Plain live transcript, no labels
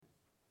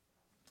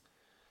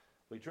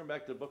We turn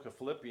back to the book of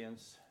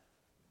Philippians,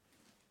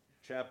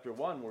 chapter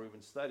 1, where we've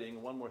been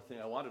studying. One more thing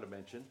I wanted to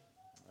mention,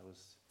 I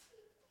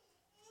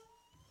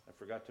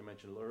forgot to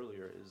mention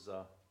earlier, is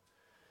I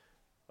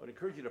would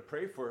encourage you to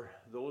pray for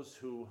those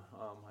who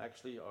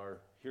actually are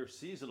here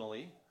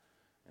seasonally,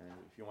 and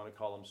if you want to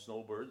call them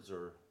snowbirds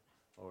or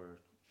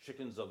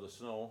chickens of the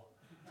snow,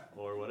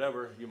 or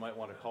whatever you might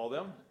want to call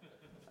them.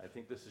 I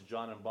think this is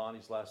John and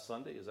Bonnie's last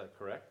Sunday. Is that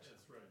correct?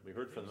 That's right. We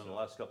heard from them in the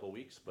last couple of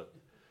weeks, but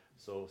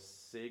so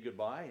say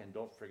goodbye and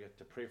don't forget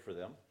to pray for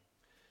them.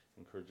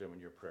 Encourage them in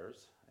your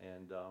prayers.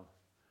 And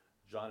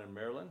John and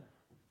Marilyn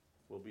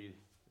will be.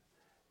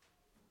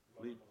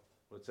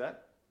 What's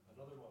that?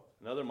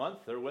 Another month.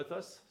 They're with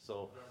us.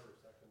 So. November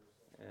 2nd or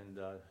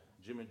so. And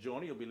Jim and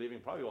Joni will be leaving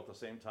probably about the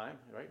same time,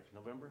 right?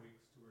 November.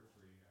 Weeks, 2 or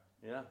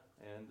 3. Yeah.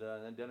 Yeah. And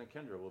then Den and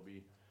Kendra will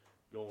be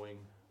going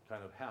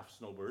kind of half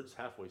snowbirds,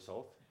 halfway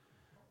south,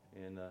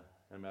 in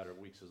a matter of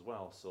weeks as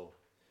well. So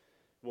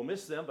we'll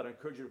miss them, but I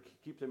encourage you to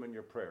keep them in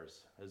your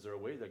prayers. Is there a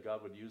way that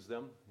God would use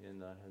them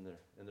in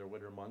their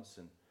winter months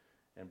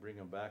and bring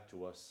them back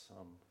to us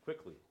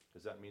quickly?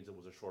 Because that means it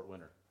was a short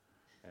winter.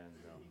 And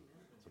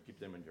so keep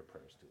them in your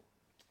prayers too.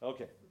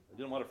 Okay, I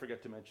didn't want to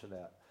forget to mention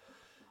that.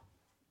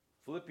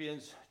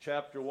 Philippians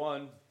chapter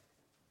 1,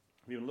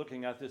 we've been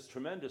looking at this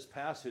tremendous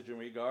passage in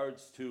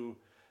regards to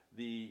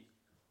the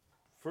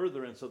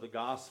furtherance of the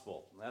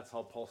gospel. And that's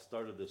how Paul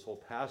started this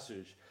whole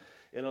passage.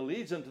 And it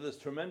leads into this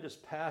tremendous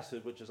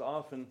passage, which is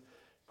often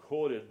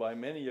quoted by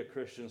many a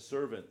Christian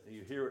servant.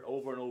 You hear it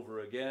over and over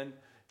again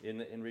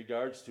in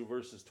regards to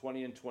verses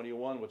 20 and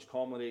 21, which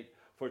culminate,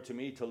 "For to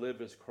me to live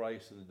is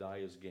Christ and to die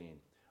is gain."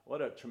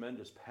 What a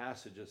tremendous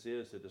passage this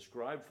is to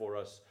describe for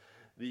us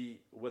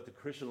what the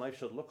Christian life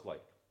should look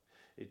like.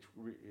 It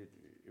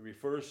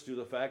refers to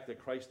the fact that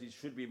Christ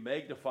should be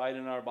magnified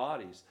in our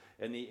bodies.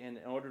 And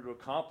in order to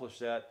accomplish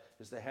that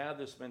is to have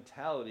this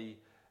mentality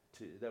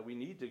that we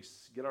need to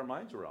get our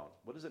minds around.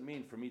 What does it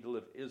mean for me to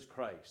live is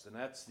Christ? And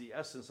that's the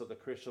essence of the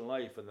Christian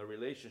life and the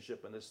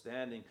relationship and the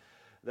standing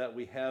that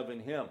we have in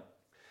Him.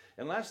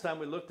 And last time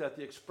we looked at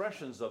the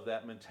expressions of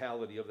that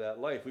mentality of that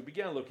life. We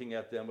began looking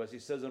at them, as he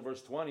says in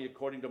verse 20,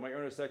 "According to my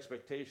earnest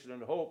expectation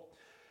and hope,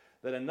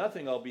 that in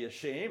nothing I'll be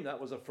ashamed."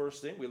 That was the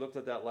first thing. We looked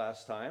at that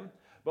last time.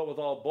 "But with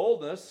all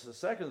boldness," the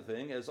second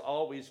thing, "as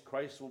always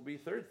Christ will be,"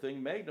 third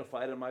thing,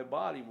 "magnified in my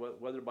body,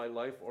 whether by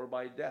life or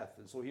by death."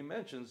 And so he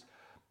mentions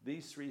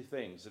these three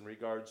things in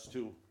regards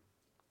to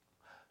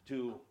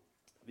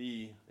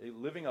the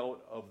living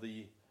out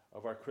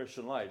of our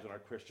Christian lives and our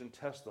Christian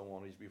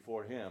testimonies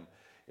before him,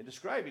 and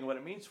describing what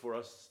it means for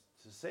us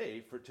to say,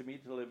 "For to me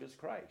to live is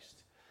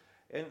Christ."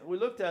 And we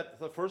looked at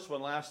the first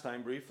one last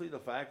time briefly, the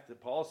fact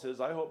that Paul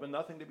says, "I hope in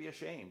nothing to be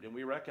ashamed." And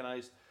we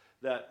recognize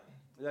that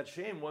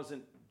shame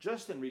wasn't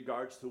just in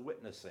regards to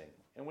witnessing.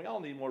 And we all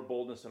need more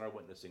boldness in our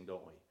witnessing,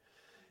 don't we?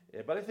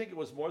 But I think it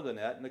was more than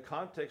that. In the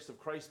context of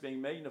Christ being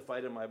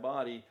magnified in my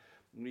body,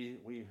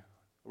 we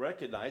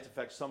recognize, in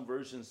fact, some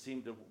versions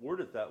seem to word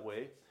it that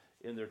way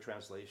in their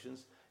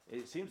translations.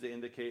 It seems to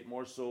indicate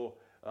more so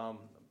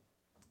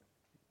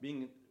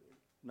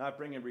not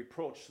bringing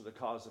reproach to the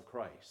cause of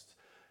Christ.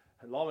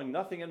 Allowing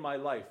nothing in my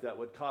life that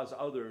would cause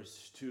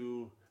others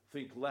to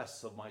think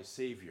less of my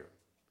Savior,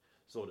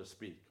 so to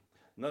speak.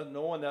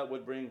 No one that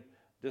would bring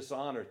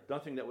dishonor,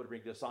 nothing that would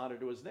bring dishonor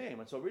to his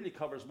name. And so it really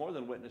covers more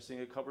than witnessing,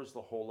 it covers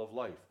the whole of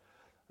life,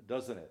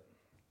 doesn't it?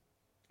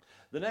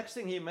 The next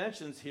thing he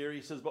mentions here,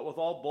 he says, "But with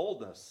all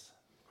boldness,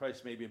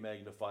 Christ may be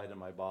magnified in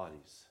my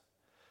bodies."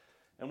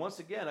 And once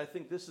again, I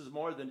think this is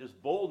more than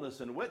just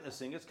boldness and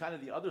witnessing. It's kind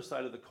of the other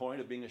side of the coin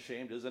of being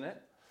ashamed, isn't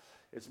it?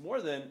 It's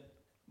more than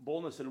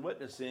boldness and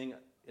witnessing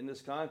in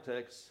this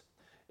context.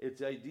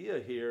 Its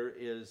idea here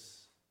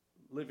is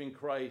living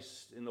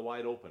Christ in the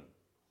wide open.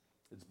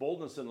 It's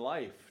boldness in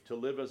life to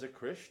live as a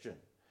Christian.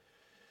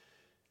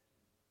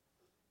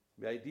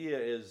 The idea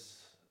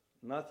is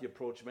not the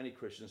approach many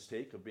Christians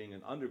take of being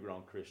an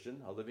underground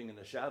Christian, a living in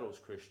the shadows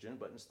Christian,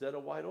 but instead a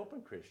wide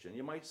open Christian.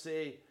 You might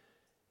say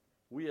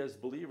we as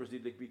believers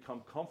need to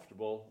become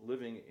comfortable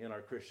living in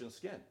our Christian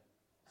skin,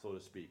 so to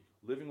speak,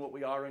 living what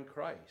we are in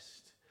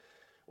Christ.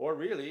 Or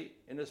really,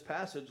 in this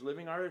passage,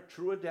 living our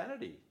true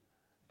identity.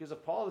 Because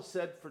if Paul has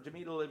said, "For to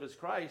me to live is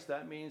Christ,"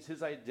 that means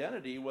his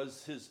identity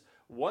was his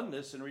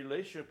oneness in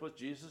relationship with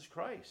Jesus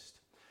Christ.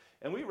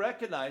 And we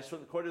recognize,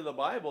 according to the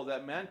Bible,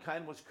 that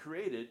mankind was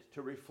created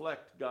to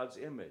reflect God's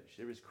image.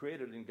 It was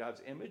created in God's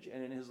image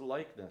and in his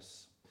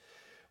likeness.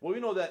 Well, we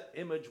know that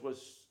image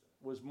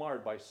was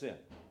marred by sin.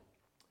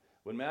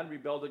 When man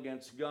rebelled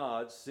against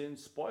God, sin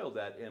spoiled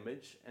that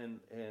image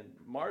and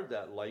marred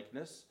that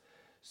likeness.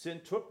 Sin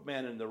took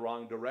man in the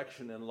wrong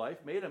direction in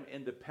life, made him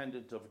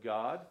independent of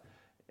God,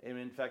 and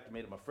in fact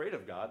made him afraid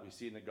of God. We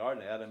see in the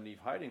garden Adam and Eve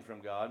hiding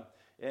from God,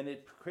 and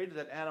it created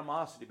that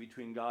animosity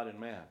between God and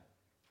man.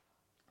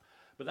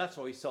 But that's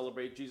why we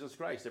celebrate Jesus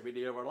Christ every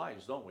day of our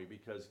lives, don't we?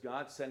 Because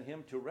God sent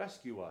him to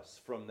rescue us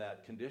from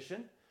that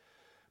condition,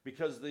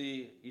 because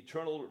the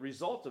eternal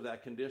result of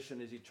that condition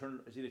is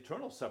an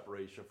eternal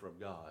separation from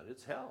God.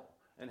 It's hell,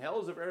 and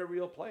hell is a very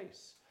real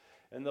place.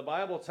 And the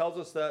Bible tells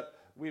us that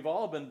we've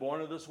all been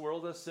born into this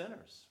world as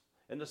sinners.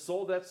 And the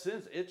soul that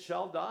sins, it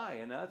shall die.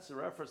 And that's a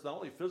reference not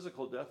only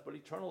physical death, but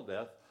eternal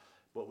death.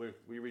 But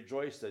we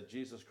rejoice that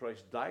Jesus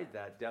Christ died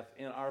that death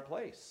in our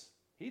place.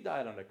 He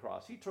died on the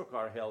cross. He took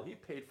our hell. He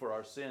paid for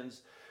our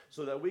sins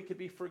so that we could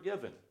be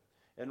forgiven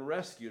and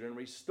rescued and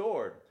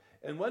restored.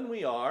 And when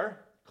we are,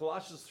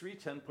 Colossians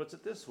 3:10 puts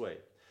it this way,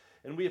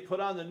 and we have put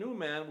on the new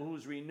man who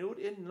is renewed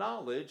in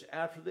knowledge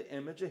after the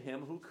image of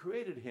him who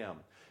created him.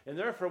 And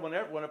therefore,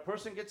 when a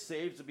person gets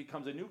saved, it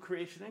becomes a new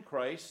creation in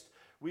Christ.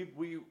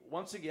 We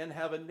once again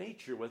have a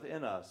nature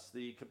within us,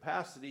 the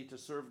capacity to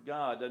serve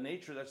God, a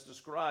nature that's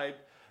described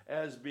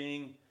as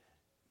being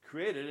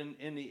created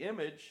in the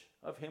image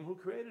of him who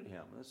created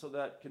him. And so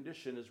that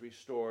condition is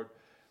restored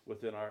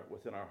within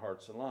our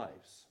hearts and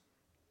lives.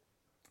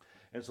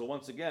 And so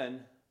once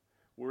again,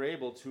 we're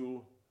able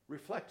to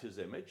reflect his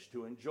image,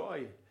 to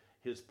enjoy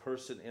his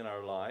person in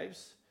our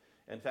lives.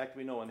 In fact,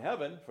 we know in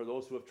heaven, for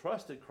those who have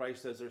trusted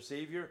Christ as their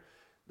Savior,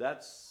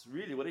 that's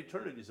really what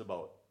eternity is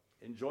about.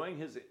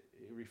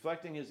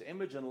 Reflecting his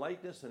image and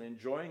likeness and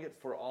enjoying it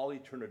for all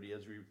eternity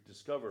as we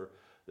discover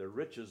the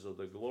riches of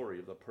the glory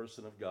of the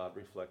person of God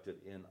reflected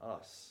in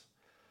us.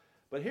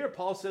 But here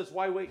Paul says,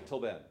 why wait till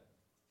then?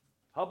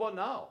 How about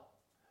now?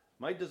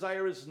 My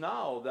desire is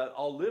now that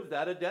I'll live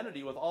that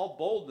identity with all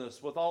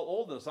boldness, with all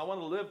oldness. I want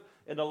to live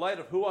in the light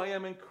of who I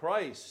am in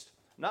Christ,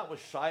 not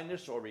with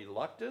shyness or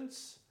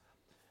reluctance,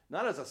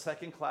 not as a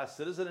second-class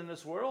citizen in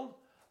this world,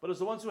 but as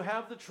the ones who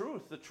have the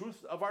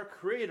truth of our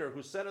Creator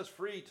who set us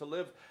free to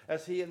live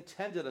as he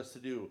intended us to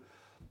do.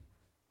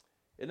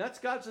 And that's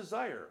God's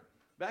desire.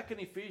 Back in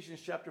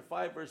Ephesians chapter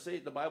 5, verse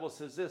 8, the Bible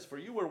says this, for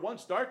you were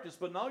once darkness,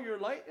 but now you're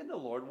light in the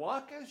Lord.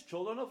 Walk as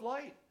children of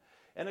light.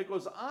 And it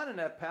goes on in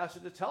that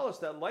passage to tell us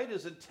that light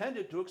is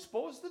intended to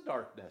expose the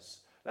darkness.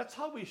 That's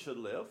how we should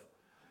live.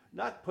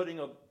 Not putting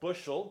a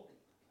bushel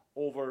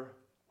over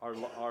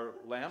our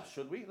lamps,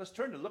 should we? Let's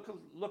turn to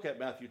look at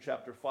Matthew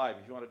chapter 5,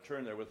 if you want to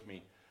turn there with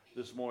me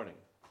this morning.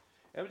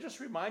 And I'm just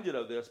reminded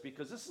of this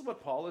because this is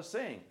what Paul is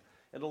saying.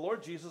 And the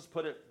Lord Jesus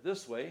put it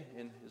this way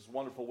in his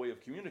wonderful way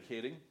of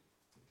communicating.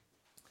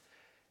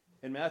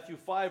 In Matthew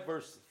 5,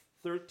 verse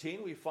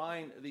 13, we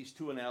find these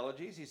two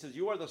analogies. He says,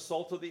 you are the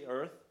salt of the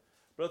earth,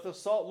 but if the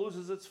salt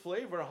loses its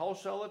flavor, how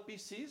shall it be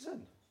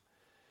seasoned?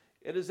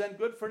 It is then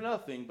good for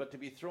nothing but to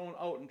be thrown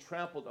out and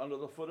trampled under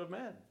the foot of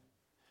men.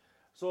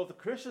 So if the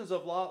Christians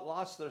have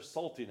lost their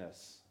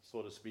saltiness,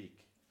 so to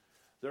speak,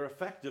 their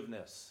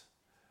effectiveness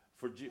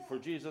for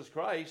Jesus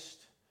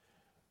Christ,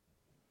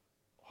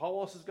 how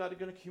else is God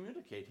going to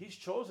communicate? He's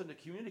chosen to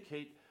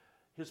communicate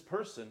his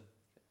person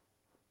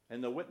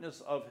and the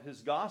witness of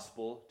his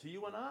gospel to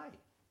you and I.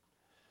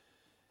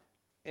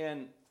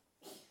 And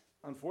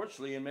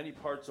unfortunately, in many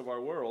parts of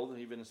our world,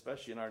 even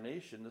especially in our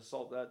nation, the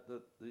salt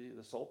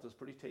is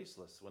pretty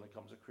tasteless when it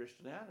comes to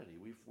Christianity.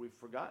 We've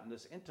forgotten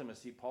this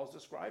intimacy Paul's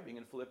describing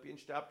in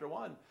Philippians chapter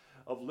 1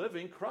 of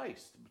living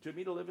Christ. To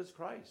me, to live is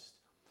Christ.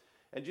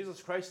 And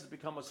Jesus Christ has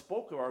become a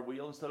spoke of our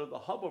wheel instead of the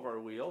hub of our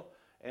wheel.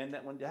 And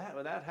that when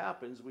that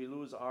happens, we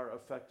lose our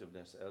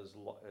effectiveness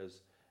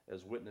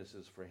as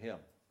witnesses for him.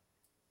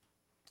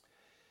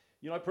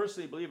 You know, I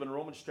personally believe in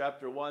Romans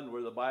chapter 1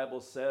 where the Bible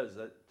says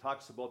that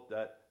talks about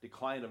that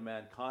decline of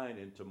mankind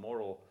into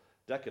moral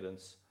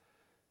decadence.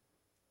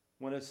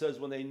 When it says,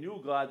 when they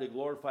knew God, they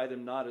glorified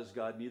him not as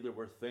God, neither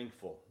were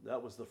thankful.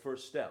 That was the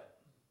first step.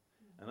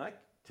 And I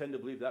tend to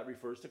believe that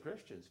refers to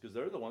Christians because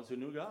they're the ones who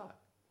knew God.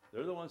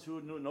 They're the ones who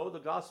know the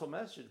gospel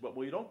message, but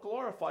we don't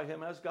glorify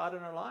him as God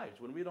in our lives.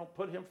 When we don't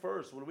put him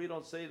first, when we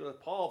don't say to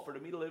Paul, for to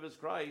me to live is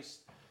Christ,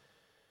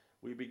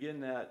 we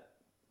begin that,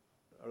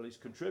 or at least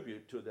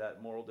contribute to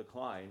that moral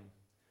decline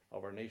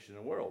of our nation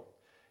and world.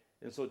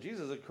 And so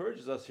Jesus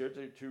encourages us here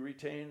to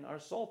retain our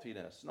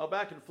saltiness. Now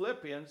back in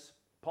Philippians,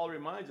 Paul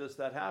reminds us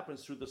that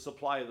happens through the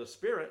supply of the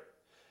Spirit,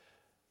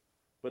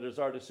 but it's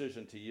our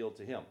decision to yield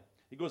to him.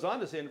 He goes on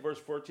to say in verse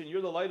 14,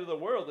 you're the light of the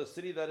world. The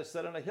city that is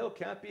set on a hill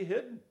can't be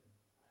hidden.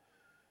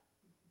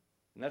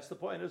 And that's the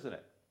point, isn't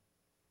it?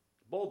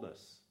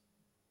 Boldness,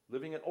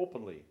 living it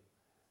openly,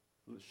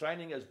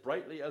 shining as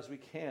brightly as we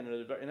can.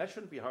 And that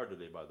shouldn't be hard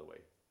today, by the way.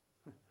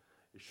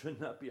 It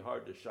should not be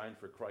hard to shine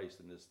for Christ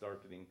in this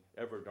darkening,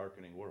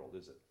 ever-darkening world,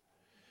 is it?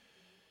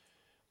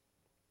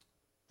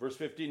 Verse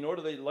 15, nor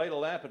do they light a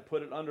lamp and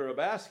put it under a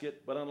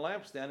basket, but on a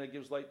lampstand it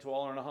gives light to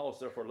all in the house.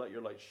 Therefore let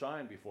your light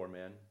shine before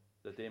men,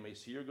 that they may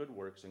see your good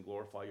works and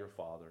glorify your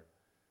Father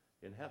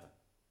in heaven.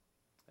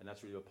 And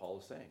that's really what Paul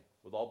is saying,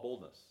 with all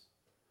boldness.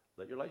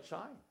 Let your light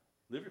shine.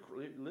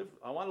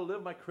 I want to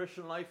live my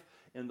Christian life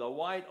in the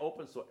wide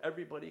open so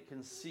everybody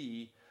can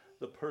see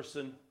the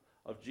person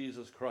of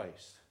Jesus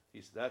Christ.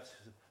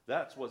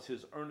 That's what's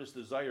his earnest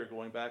desire,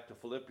 going back to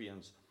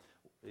Philippians,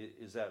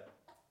 is that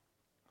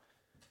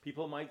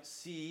people might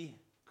see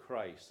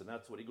Christ. And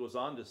that's what he goes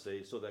on to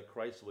say, so that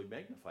Christ will be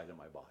magnified in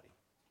my body.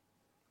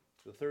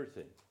 The third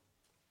thing.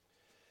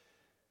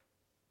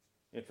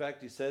 In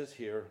fact, he says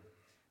here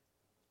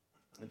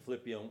in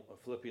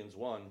Philippians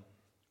 1,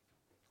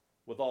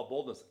 with all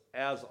boldness,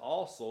 as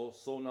also,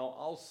 so now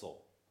also.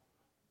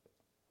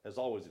 as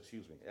always,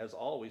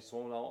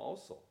 so now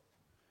also.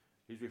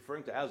 He's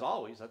referring to as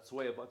always. That's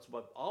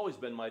what always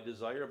been my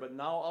desire, but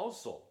now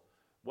also.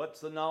 What's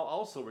the now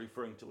also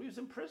referring to? He was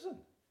in prison.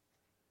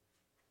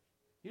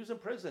 He was in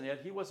prison,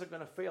 yet he wasn't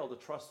going to fail to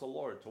trust the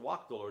Lord, to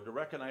walk the Lord, to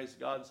recognize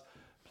God's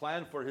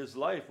plan for his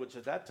life, which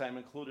at that time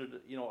included,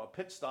 a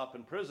pit stop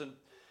in prison.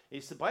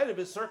 In spite of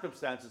his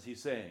circumstances,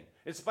 he's saying,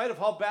 in spite of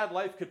how bad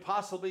life could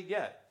possibly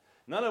get,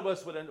 none of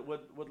us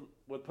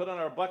would put on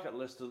our bucket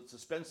list to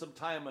spend some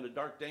time in a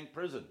dark, dank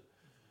prison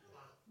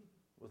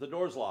with the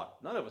doors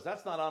locked. None of us.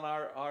 That's not on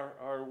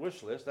our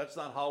wish list. That's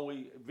not how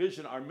we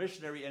vision our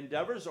missionary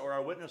endeavors or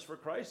our witness for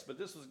Christ. But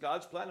this was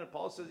God's plan. And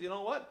Paul says, you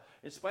know what?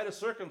 In spite of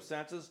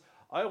circumstances,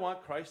 I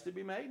want Christ to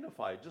be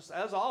magnified. Just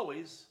as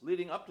always,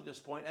 leading up to this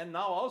point, and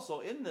now also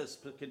in this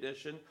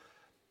condition,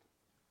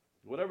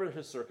 whatever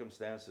his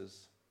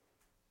circumstances,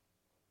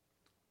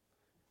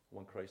 I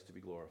want Christ to be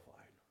glorified.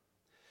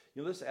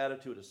 This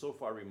attitude is so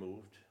far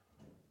removed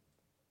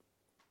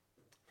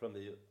from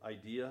the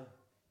idea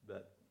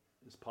that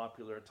is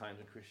popular at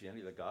times in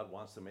Christianity, that God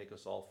wants to make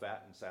us all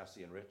fat and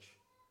sassy and rich.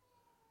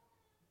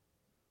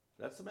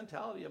 That's the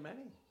mentality of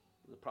many,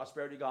 the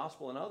prosperity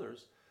gospel and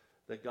others,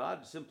 that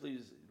God simply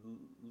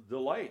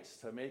delights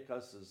to make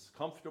us as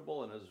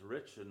comfortable and as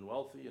rich and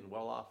wealthy and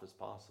well off as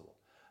possible.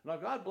 Now,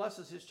 God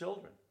blesses his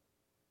children.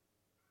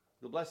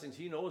 The blessings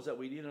he knows that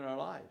we need in our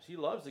lives. He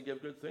loves to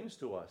give good things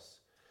to us.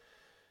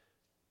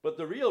 But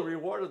the real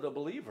reward of the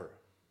believer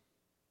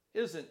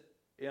isn't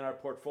in our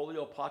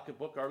portfolio,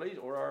 pocketbook,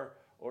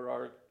 or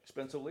our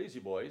expensive lazy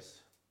boys.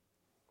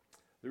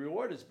 The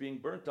reward is being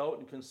burnt out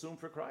and consumed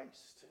for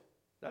Christ.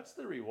 That's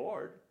the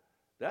reward.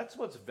 That's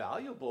what's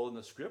valuable in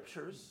the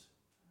scriptures.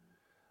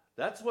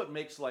 That's what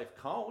makes life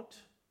count.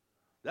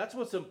 That's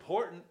what's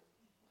important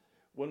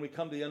when we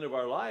come to the end of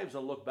our lives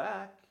and look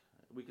back.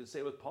 We can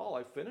say with Paul,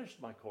 I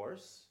finished my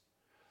course.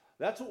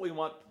 That's what we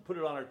want, put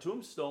it on our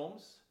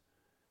tombstones.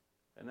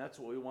 And that's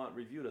what we want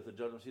reviewed at the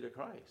judgment seat of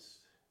Christ.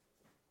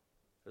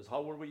 Is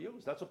how were we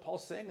used? That's what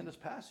Paul's saying in this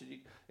passage.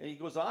 And he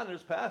goes on in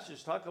this passage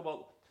to talk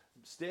about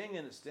staying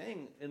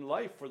in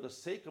life for the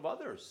sake of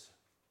others.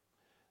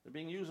 They're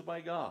being used by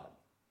God.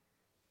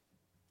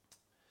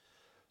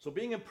 So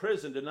being in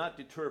prison did not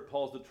deter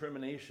Paul's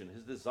determination,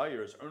 his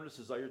desire, his earnest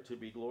desire to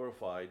be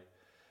glorified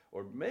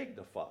or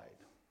magnified.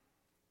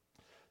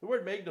 The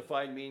word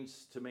magnified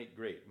means to make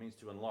great. It means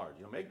to enlarge.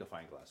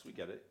 Magnifying glass, we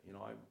get it.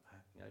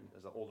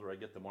 As the older I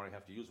get, the more I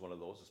have to use one of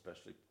those,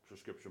 especially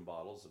prescription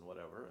bottles and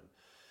whatever.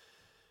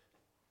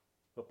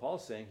 But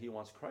Paul's saying he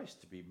wants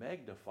Christ to be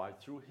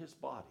magnified through his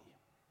body.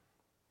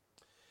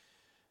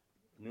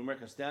 The New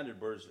American Standard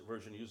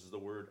Version uses the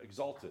word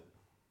exalted.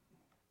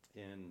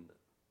 In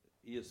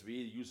ESV,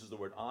 it uses the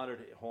word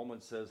honored.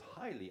 Holman says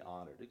highly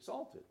honored,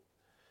 exalted.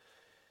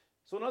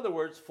 So in other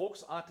words,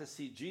 folks ought to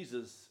see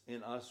Jesus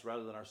in us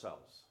rather than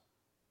ourselves.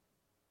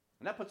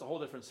 And that puts a whole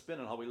different spin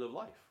on how we live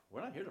life.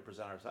 We're not here to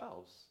present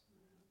ourselves.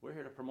 We're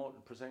here to promote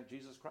and present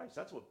Jesus Christ.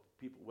 That's what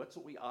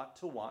we ought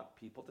to want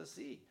people to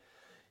see.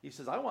 He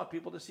says, I want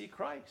people to see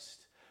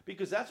Christ.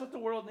 Because that's what the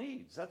world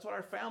needs. That's what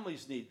our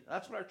families need.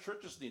 That's what our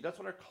churches need. That's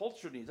what our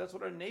culture needs. That's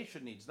what our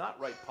nation needs. Not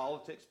right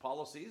politics,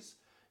 policies.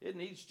 It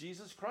needs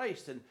Jesus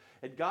Christ. And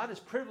God has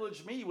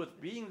privileged me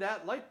with being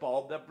that light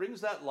bulb that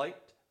brings that light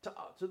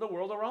to the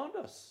world around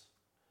us.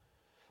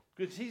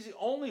 Because he's the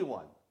only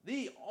one,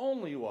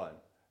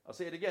 I'll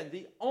say it again,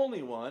 the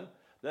only one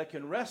that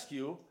can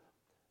rescue,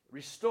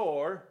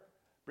 restore,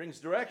 brings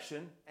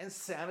direction and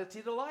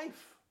sanity to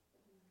life.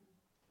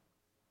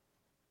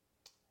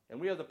 And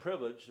we have the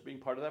privilege of being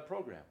part of that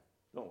program,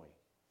 don't we?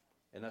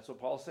 And that's what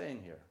Paul's saying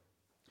here.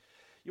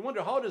 You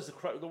wonder, how does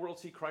the world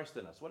see Christ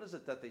in us? What is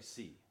it that they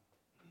see?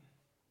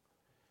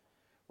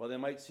 Well, they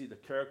might see the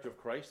character of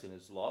Christ in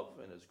his love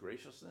and his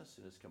graciousness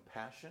and his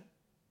compassion.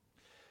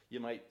 You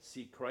might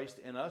see Christ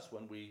in us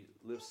when we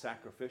live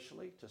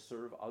sacrificially to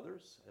serve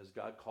others as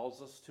God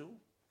calls us to.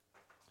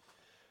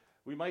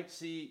 We might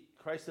see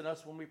Christ in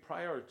us when we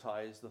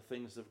prioritize the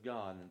things of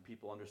God and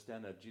people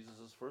understand that Jesus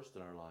is first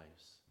in our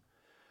lives.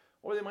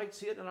 Or they might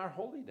see it in our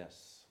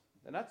holiness.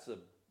 And that's a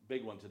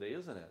big one today,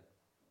 isn't it?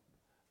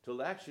 To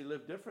actually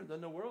live different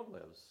than the world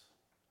lives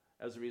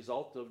as a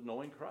result of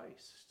knowing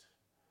Christ.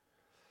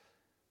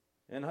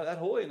 And that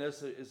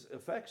holiness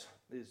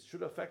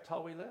should affect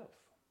how we live.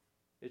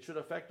 It should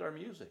affect our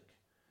music.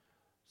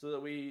 So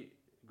that we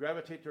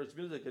gravitate towards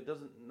music that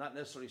not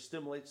necessarily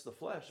stimulates the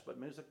flesh, but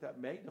music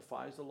that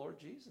magnifies the Lord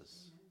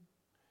Jesus.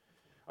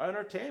 Our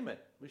entertainment,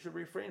 we should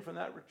refrain from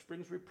that which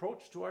brings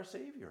reproach to our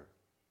Savior.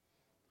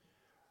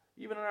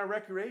 Even in our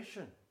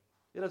recreation,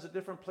 it has a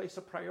different place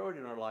of priority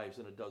in our lives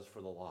than it does for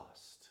the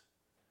lost.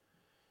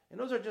 And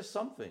those are just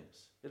some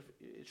things.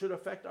 It should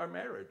affect our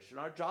marriage and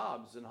our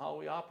jobs and how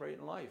we operate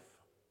in life,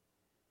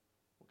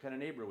 what kind of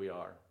neighbor we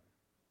are,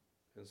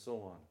 and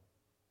so on.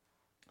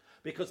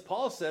 Because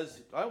Paul says,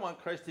 I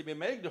want Christ to be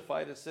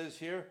magnified, it says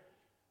here,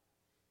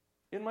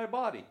 in my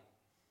body.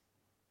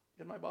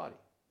 In my body.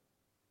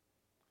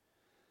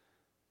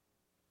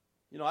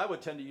 I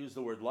would tend to use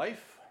the word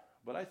life,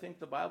 but I think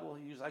the Bible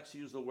likes to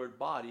use the word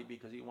body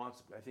because he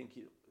wants,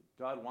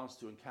 God wants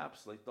to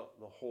encapsulate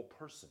the whole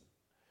person,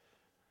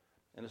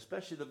 and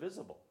especially the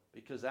visible,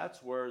 because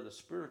that's where the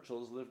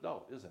spiritual is lived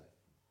out, isn't it?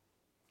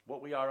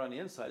 What we are on the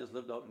inside is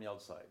lived out on the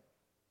outside,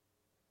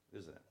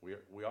 isn't it?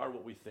 We are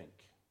what we think.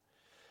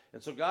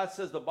 And so God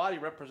says the body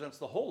represents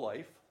the whole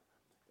life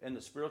and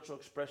the spiritual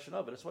expression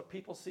of it. It's what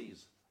people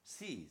sees.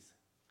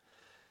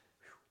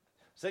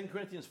 2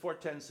 Corinthians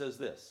 4:10 says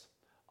this,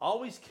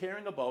 always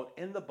caring about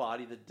in the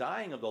body the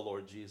dying of the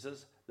Lord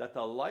Jesus, that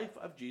the life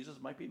of Jesus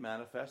might be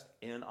manifest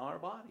in our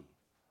body,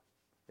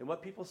 and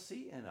what people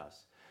see in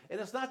us. And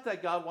it's not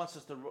that God wants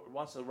to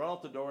run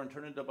out the door and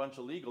turn into a bunch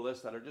of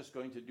legalists that are just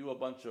going to do a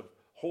bunch of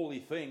holy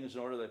things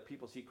in order that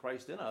people see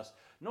Christ in us.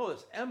 No,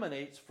 this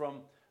emanates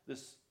from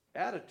this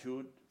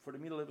attitude, for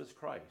me to live as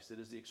Christ. It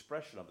is the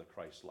expression of the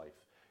Christ life.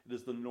 It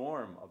is the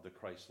norm of the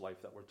Christ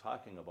life that we're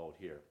talking about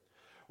here.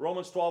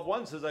 Romans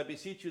 12:1 says, I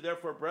beseech you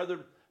therefore,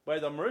 brethren, by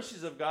the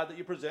mercies of God, that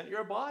you present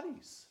your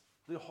bodies,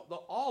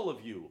 all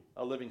of you,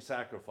 a living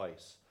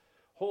sacrifice,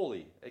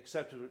 holy,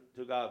 acceptable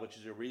to God, which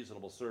is your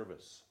reasonable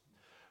service.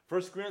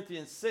 1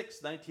 Corinthians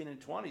 6:19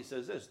 and 20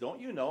 says this, don't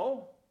you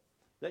know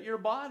that your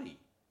body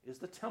is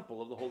the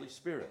temple of the Holy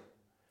Spirit,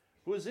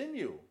 who is in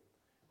you,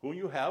 whom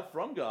you have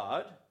from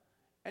God,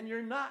 and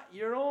you're not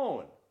your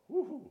own.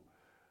 Woo-hoo.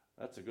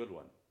 That's a good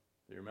one.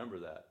 You remember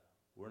that.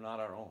 We're not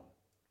our own.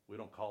 We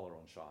don't call our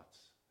own shots.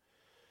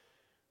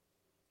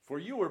 For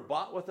you were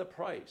bought with a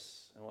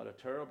price, and what a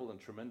terrible and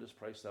tremendous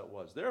price that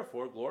was.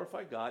 Therefore,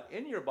 glorify God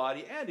in your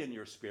body and in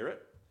your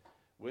spirit,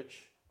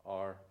 which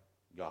are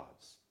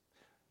God's.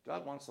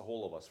 God wants the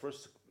whole of us. 1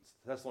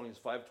 Thessalonians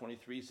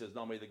 5:23 says,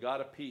 now may the God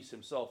of peace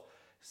himself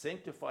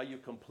sanctify you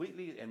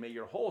completely, and may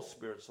your whole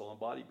spirit, soul, and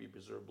body be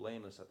preserved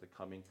blameless at the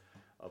coming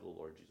of the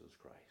Lord Jesus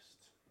Christ.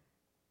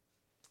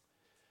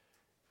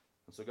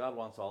 And so God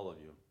wants all of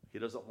you. He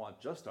doesn't want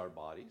just our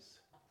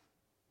bodies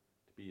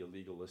to be a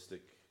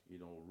legalistic,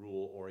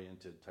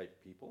 rule-oriented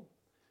type people.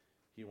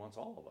 He wants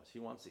all of us. He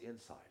wants the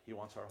inside. He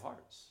wants our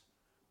hearts,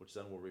 which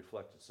then will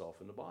reflect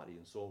itself in the body.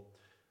 And so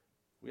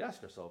we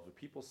ask ourselves, do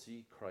people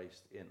see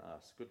Christ in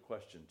us? Good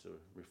question to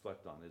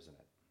reflect on, isn't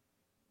it?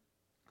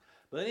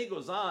 But then he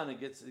goes on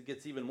and it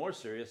gets even more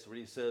serious where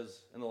he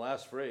says in the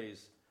last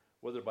phrase,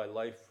 whether by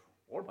life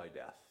or by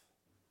death.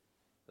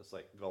 It's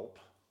like gulp.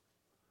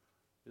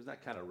 Isn't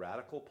that kind of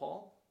radical,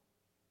 Paul?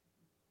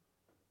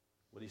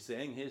 What he's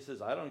saying, he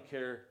says, I don't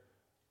care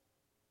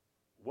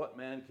what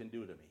man can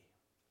do to me.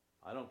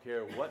 I don't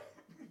care what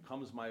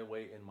comes my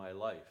way in my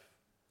life.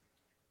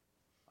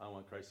 I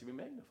want Christ to be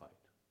magnified.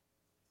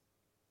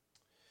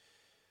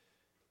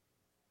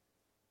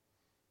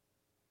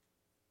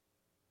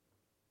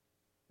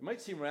 It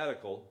might seem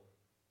radical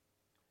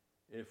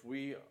if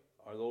we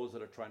are those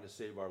that are trying to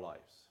save our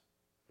lives.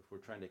 If we're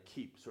trying to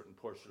keep certain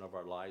portion of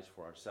our lives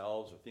for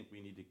ourselves, or think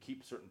we need to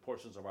keep certain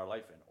portions of our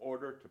life in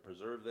order to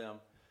preserve them.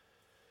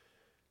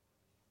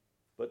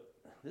 But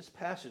this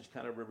passage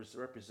kind of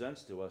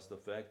represents to us the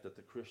fact that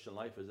the Christian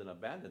life is an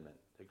abandonment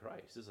to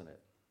Christ, isn't it?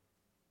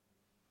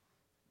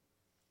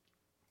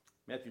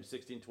 Matthew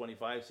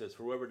 16:25 says,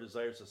 for whoever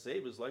desires to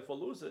save his life will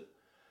lose it,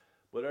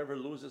 but whoever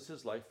loses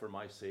his life for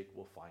my sake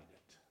will find it.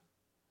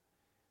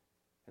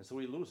 And so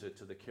we lose it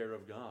to the care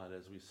of God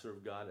as we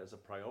serve God as a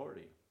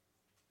priority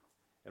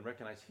and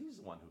recognize he's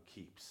the one who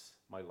keeps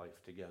my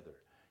life together.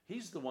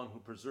 He's the one who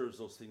preserves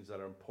those things that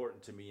are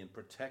important to me and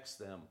protects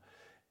them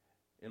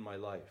in my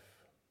life.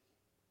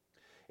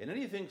 And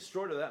anything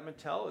short of that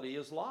mentality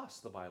is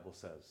lost, the Bible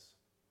says,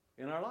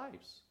 in our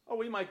lives. Oh,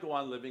 we might go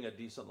on living a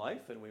decent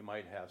life, and we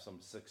might have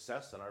some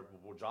success in our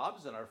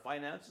jobs and our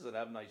finances and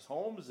have nice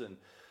homes and,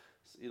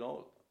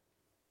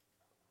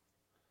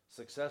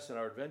 success in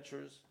our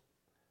adventures.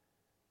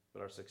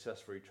 But our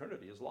success for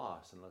eternity is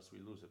lost unless we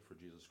lose it for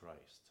Jesus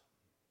Christ.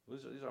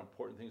 These are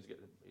important things to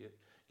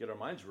get our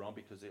minds around,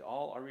 because they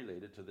all are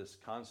related to this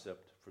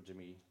concept, for to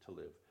me to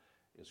live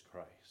is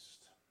Christ.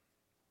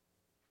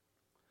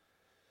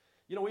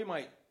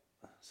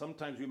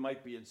 Sometimes we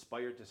might be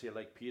inspired to say,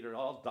 like Peter,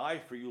 I'll die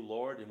for you,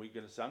 Lord, and we're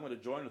going to say, I'm going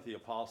to join with the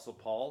Apostle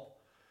Paul.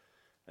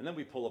 And then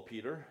we pull a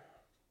Peter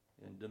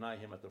and deny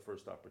him at the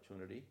first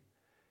opportunity.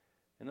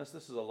 And this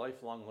is a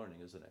lifelong learning,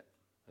 isn't it?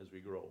 As we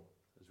grow,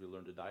 as we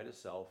learn to die to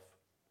self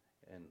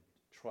and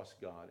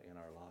trust God in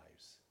our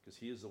lives, because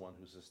he is the one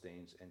who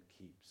sustains and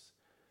keeps.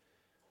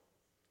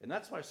 And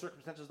that's why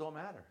circumstances don't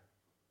matter,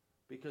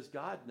 because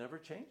God never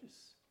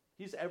changes.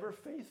 He's ever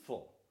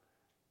faithful.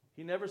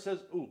 He never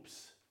says,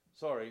 oops,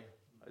 sorry,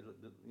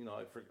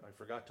 I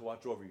forgot to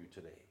watch over you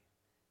today,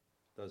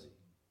 does he?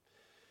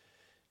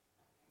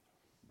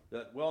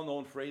 That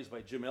well-known phrase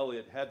by Jim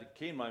Elliot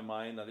came to my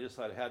mind. I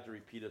decided I had to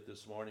repeat it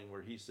this morning,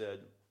 where he said,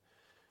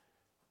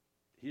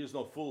 he is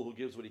no fool who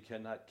gives what he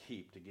cannot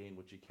keep to gain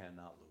what he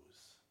cannot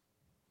lose.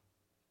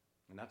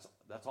 And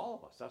that's all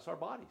of us. That's our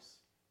bodies.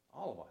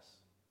 All of us.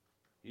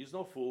 He's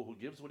no fool who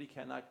gives what he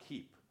cannot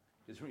keep.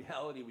 Because in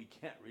reality, we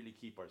can't really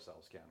keep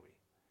ourselves, can we?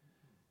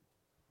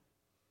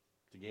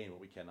 To gain what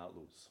we cannot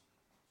lose.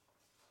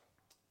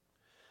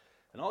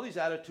 And all these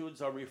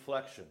attitudes are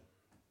reflection,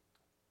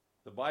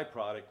 the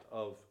byproduct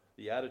of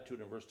the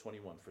attitude in verse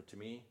 21. For to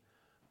me,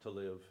 to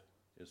live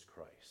is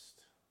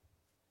Christ.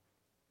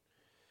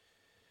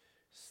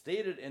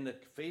 Stated in the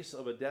face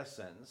of a death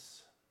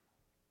sentence,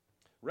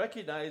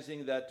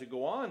 recognizing that to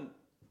go on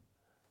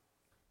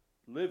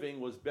living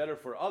was better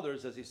for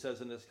others, as he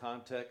says in this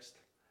context,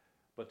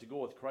 but to go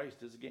with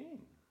Christ is gain.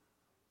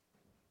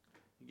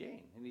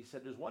 Gain. And he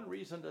said there's one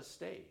reason to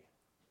stay.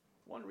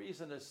 One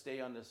reason to stay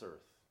on this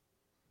earth.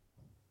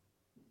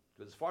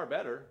 Because it's far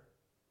better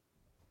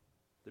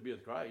to be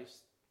with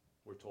Christ,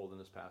 we're told in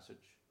this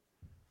passage.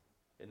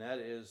 And that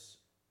is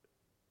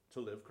to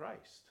live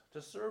Christ,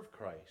 to serve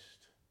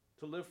Christ,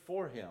 to live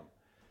for him,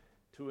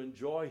 to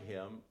enjoy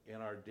him in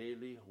our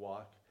daily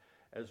walk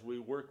as we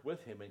work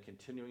with him in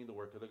continuing the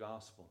work of the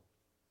gospel.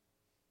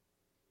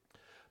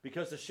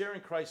 Because to share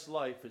in Christ's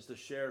life is to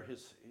share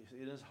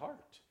in his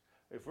heart.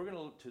 If we're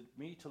going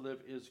to live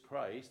is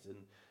Christ, and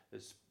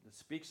it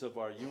speaks of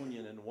our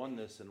union and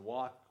oneness and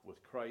walk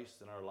with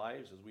Christ in our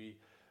lives as we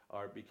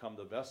become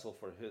the vessel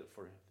for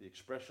the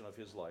expression of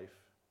his life,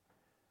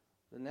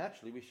 then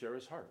naturally we share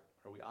his heart,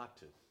 or we ought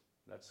to.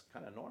 That's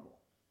kind of normal.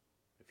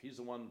 If he's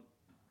the one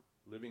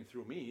living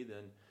through me,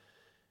 then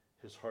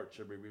his heart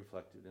should be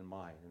reflected in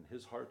mine. And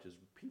his heart is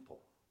people.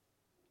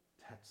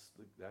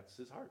 That's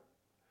his heart.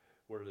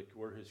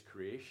 We're his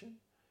creation,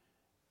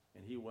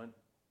 and he went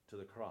to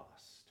the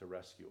cross to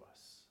rescue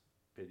us,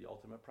 pay the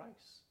ultimate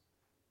price.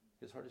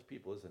 His heart is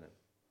people, isn't it?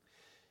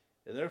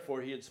 And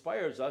therefore, he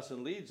inspires us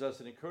and leads us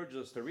and encourages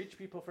us to reach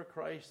people for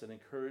Christ and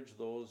encourage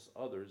those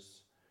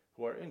others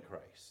who are in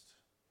Christ.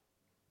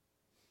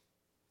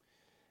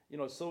 You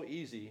know, it's so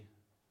easy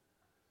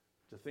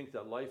to think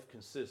that life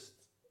consists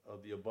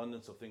of the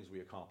abundance of things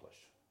we accomplish.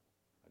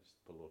 I just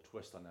put a little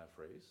twist on that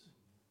phrase.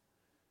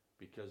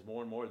 Because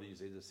more and more these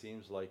days, it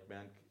seems like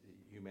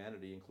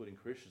humanity, including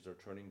Christians, are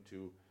turning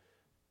to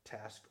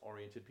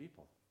task-oriented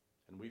people.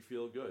 And we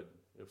feel good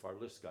if our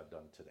list got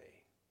done today.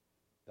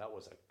 That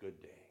was a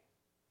good day.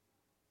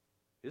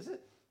 Is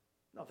it?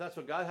 No, if that's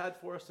what God had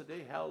for us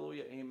today,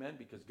 hallelujah, amen,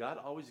 because God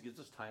always gives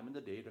us time in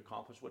the day to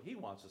accomplish what he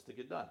wants us to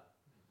get done.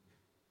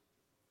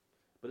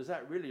 But is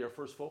that really our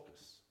first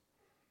focus?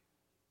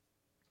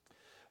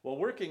 Well,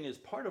 working is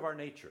part of our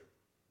nature.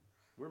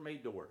 We're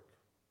made to work.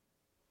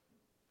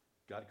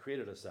 God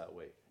created us that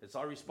way. It's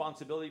our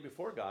responsibility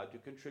before God to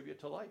contribute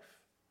to life.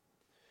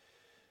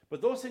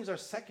 But those things are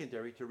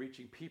secondary to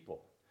reaching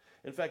people.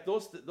 In fact,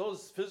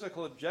 those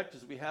physical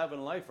objectives we have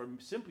in life are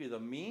simply the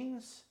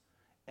means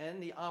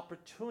and the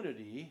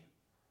opportunity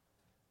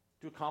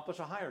to accomplish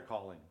a higher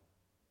calling.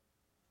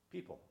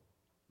 People.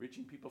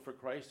 Reaching people for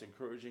Christ,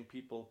 encouraging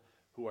people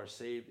who are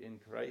saved in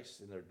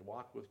Christ, in their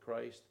walk with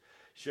Christ,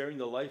 sharing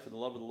the life and the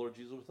love of the Lord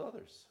Jesus with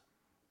others.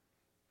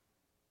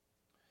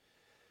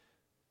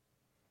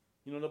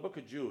 You know, the book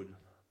of Jude,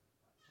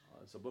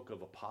 it's a book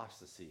of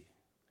apostasy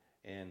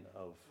and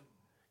of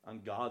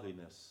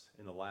ungodliness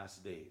in the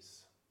last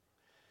days.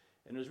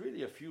 And there's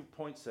really a few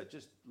points that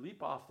just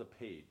leap off the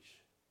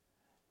page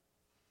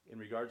in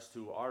regards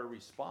to our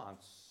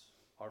response,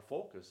 our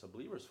focus, a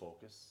believer's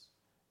focus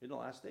in the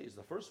last days.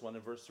 The first one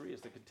in verse 3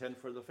 is to contend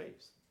for the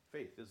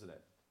faith, isn't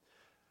it?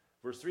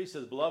 Verse 3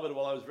 says, "Beloved,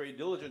 while I was very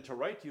diligent to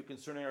write to you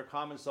concerning our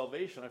common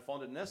salvation, I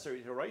found it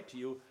necessary to write to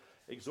you,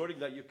 exhorting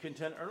that you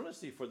contend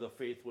earnestly for the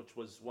faith which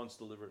was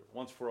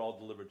once for all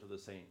delivered to the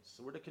saints."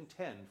 So we're to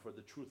contend for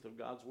the truth of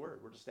God's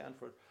word. We're to stand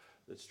for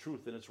its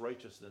truth and its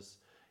righteousness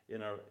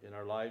in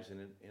our lives and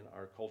in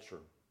our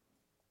culture.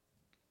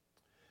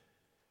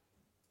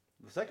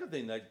 The second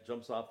thing that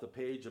jumps off the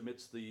page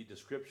amidst the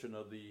description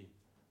of the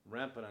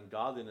rampant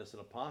ungodliness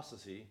and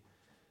apostasy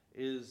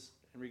is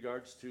in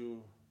regards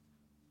to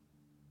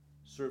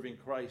serving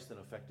Christ and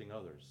affecting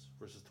others.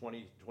 Verses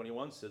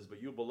 20-21 says,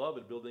 "But you,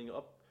 beloved,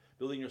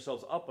 building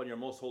yourselves up on your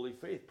most holy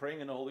faith, praying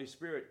in the Holy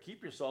Spirit,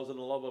 keep yourselves in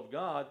the love of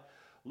God,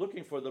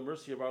 looking for the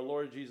mercy of our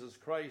Lord Jesus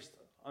Christ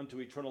unto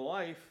eternal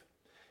life.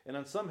 And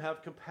on some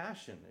have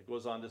compassion," it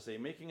goes on to say,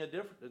 making a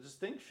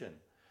distinction.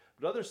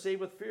 "But others save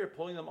with fear,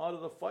 pulling them out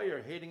of the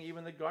fire, hating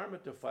even the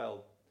garment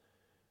defiled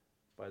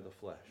by the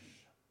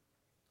flesh."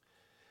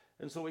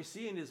 And so we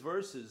see in these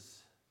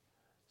verses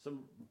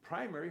some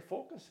primary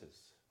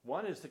focuses.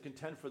 One is to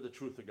contend for the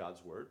truth of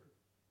God's word,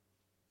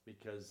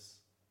 because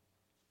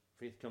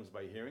faith comes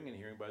by hearing, and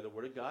hearing by the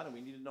word of God, and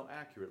we need to know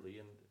accurately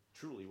and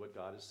truly what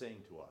God is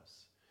saying to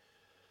us.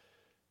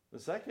 The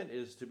second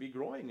is to be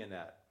growing in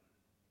that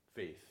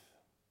faith.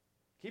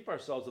 Keep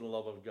ourselves in the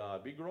love of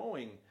God. Be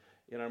growing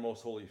in our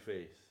most holy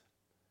faith.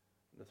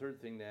 And the third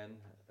thing then,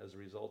 as a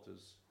result,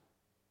 is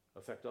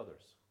affect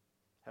others.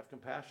 Have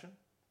compassion.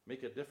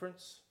 Make a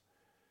difference.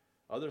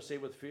 Others say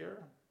with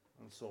fear,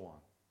 and so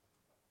on.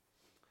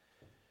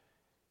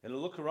 And to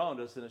look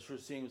around us, and it sure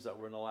seems that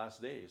we're in the last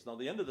days. Now,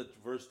 the end of the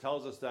verse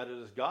tells us that it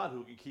is God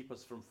who can keep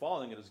us from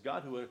falling. It is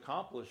God who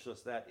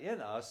accomplishes that in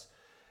us.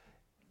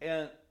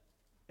 And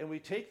we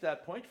take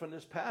that point from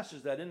this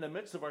passage, that in the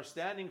midst of our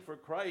standing for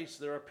Christ,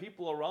 there are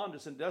people around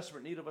us in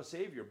desperate need of a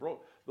Savior.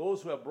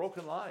 Those who have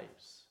broken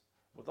lives,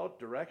 without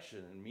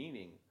direction and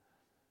meaning.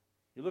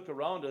 You look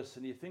around us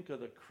and you think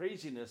of the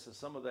craziness of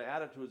some of the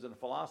attitudes and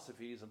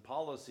philosophies and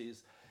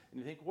policies, and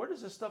you think, where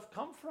does this stuff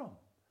come from?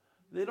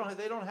 They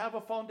don't have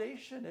a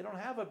foundation. They don't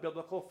have a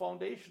biblical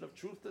foundation of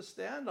truth to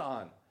stand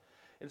on.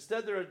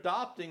 Instead, they're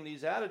adopting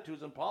these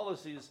attitudes and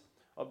policies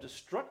of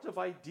destructive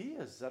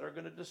ideas that are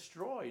going to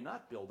destroy,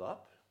 not build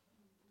up.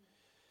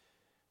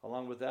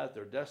 Along with that,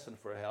 they're destined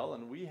for hell,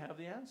 and we have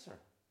the answer.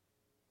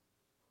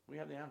 We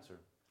have the answer.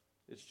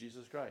 It's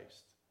Jesus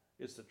Christ.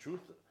 It's the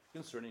truth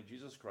concerning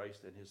Jesus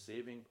Christ and his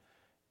saving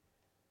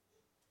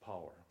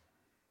power.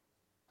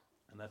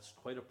 And that's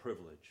quite a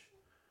privilege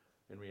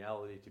in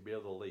reality to be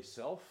able to lay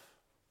self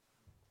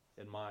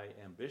and my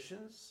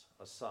ambitions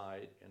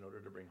aside in order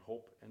to bring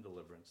hope and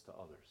deliverance to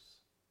others.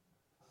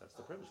 That's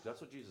the privilege. That's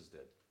what Jesus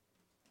did.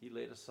 He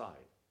laid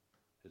aside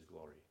his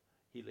glory.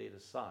 He laid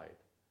aside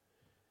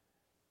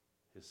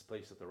his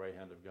place at the right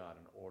hand of God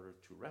in order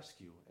to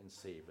rescue and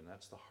save. And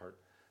that's the heart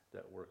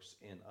that works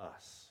in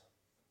us.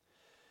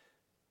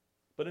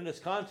 But in this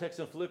context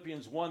in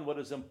Philippians 1, what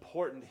is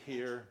important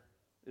here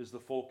is the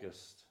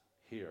focus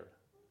here.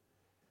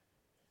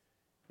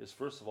 Is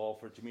first of all,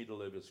 for to me to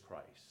live is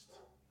Christ.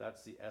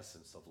 That's the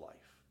essence of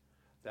life.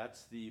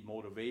 That's the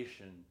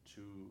motivation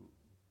to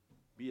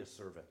be a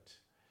servant.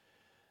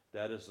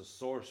 That is the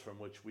source from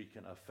which we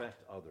can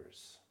affect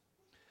others.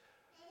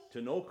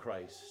 To know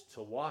Christ,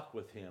 to walk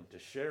with him, to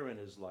share in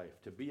his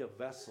life, to be a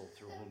vessel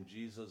through whom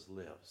Jesus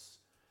lives.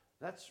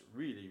 That's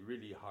really,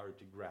 really hard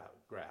to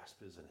grasp,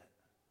 isn't it?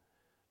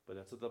 But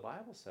that's what the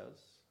Bible says,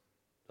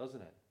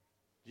 doesn't it?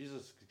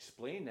 Jesus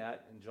explained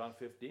that in John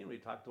 15 when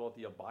he talked about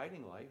the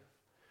abiding life.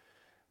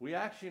 We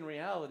actually, in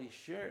reality,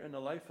 share in the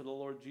life of the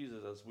Lord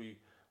Jesus as we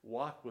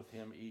walk with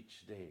him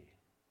each day.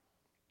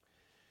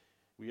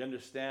 We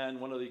understand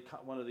one of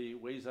the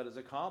ways that is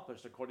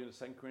accomplished, according to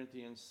 2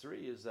 Corinthians 3,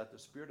 is that the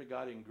Spirit of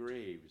God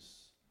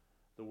engraves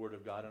the Word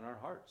of God in our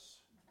hearts.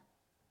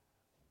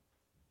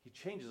 He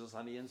changes us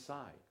on the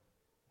inside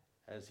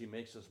as he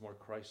makes us more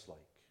Christ-like.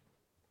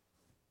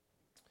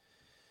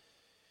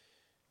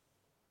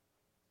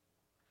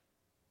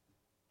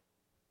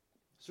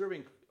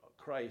 Serving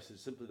Christ is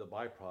simply the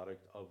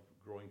byproduct of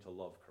growing to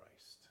love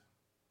Christ,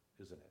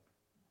 isn't it?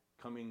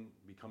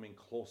 Becoming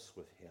close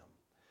with him,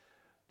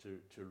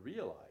 to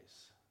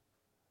realize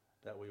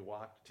that we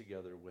walk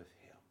together with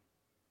him.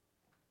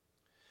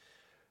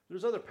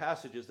 There's other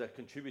passages that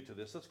contribute to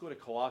this. Let's go to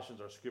Colossians,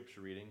 our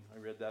scripture reading. I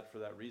read that for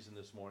that reason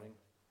this morning.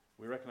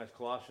 We recognize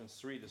Colossians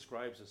 3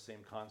 describes the same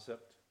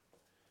concept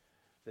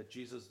that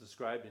Jesus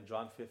described in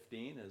John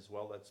 15 as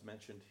well. That's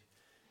mentioned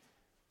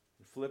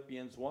in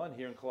Philippians 1.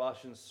 Here in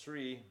Colossians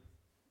 3,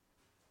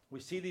 we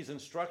see these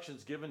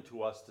instructions given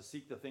to us to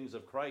seek the things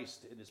of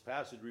Christ in this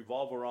passage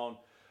revolve around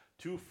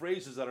two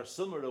phrases that are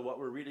similar to what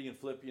we're reading in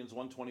Philippians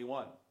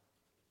 1:21.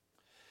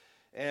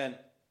 And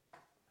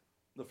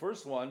the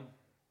first one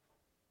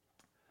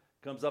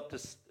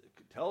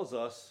tells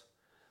us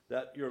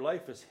that your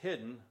life is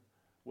hidden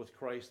with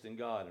Christ in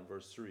God in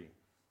verse 3.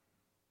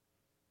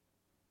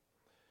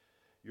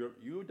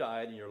 You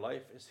died and your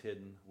life is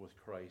hidden with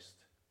Christ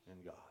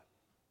in God.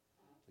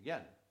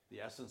 Again,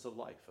 the essence of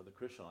life, of the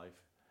Christian life,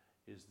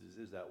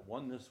 is that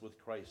oneness with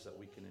Christ that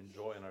we can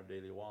enjoy in our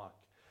daily walk.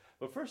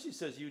 But first he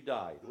says you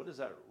died. What does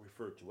that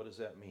refer to? What does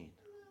that mean?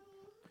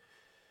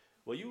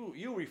 Well,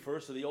 you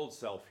refers to the old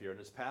self here. In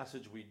this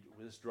passage,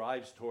 this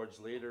drives towards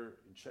later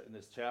in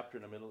this chapter,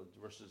 in the middle,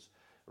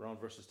 around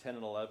verses 10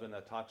 and 11,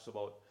 that talks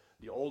about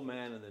the old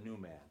man and the new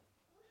man.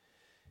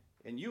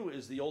 And you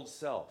is the old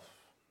self,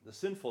 the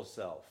sinful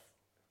self.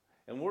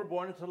 And we're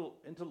born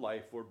into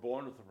life, we're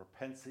born with a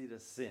propensity to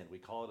sin. We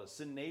call it a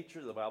sin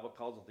nature. The Bible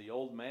calls it the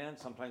old man.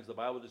 Sometimes the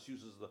Bible just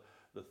uses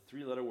the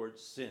three-letter word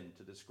sin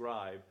to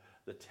describe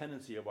the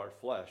tendency of our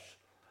flesh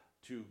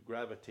to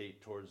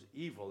gravitate towards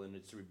evil and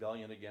its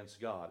rebellion against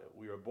God.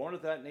 We are born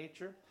with that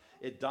nature.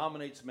 It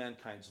dominates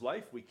mankind's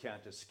life. We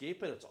can't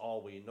escape it. It's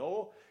all we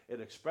know. It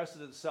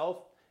expresses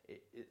itself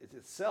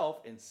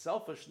in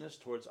selfishness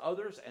towards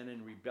others and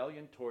in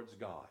rebellion towards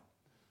God.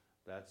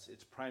 That's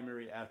its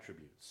primary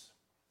attributes.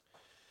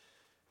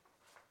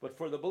 But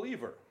for the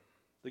believer,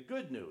 the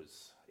good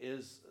news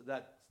is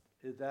that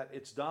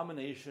its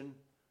domination,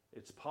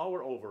 its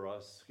power over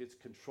us, its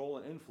control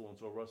and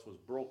influence over us was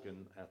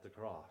broken at the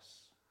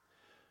cross.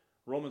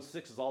 Romans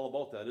 6 is all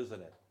about that,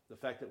 isn't it? The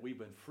fact that we've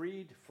been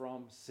freed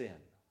from sin.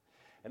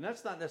 And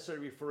that's not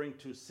necessarily referring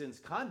to sin's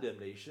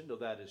condemnation, though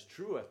that is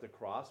true at the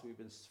cross. We've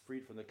been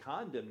freed from the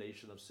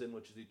condemnation of sin,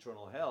 which is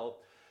eternal hell.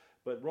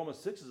 But Romans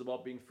 6 is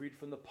about being freed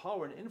from the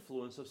power and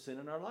influence of sin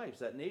in our lives,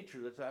 that nature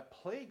that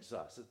plagues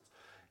us.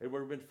 And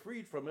we've been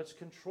freed from its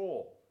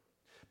control.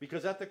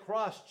 Because at the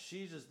cross,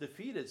 Jesus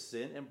defeated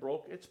sin and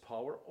broke its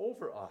power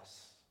over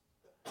us.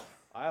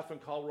 I often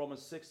call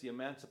Romans 6 the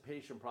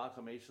emancipation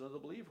proclamation of the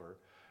believer,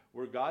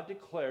 where God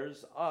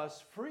declares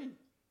us free.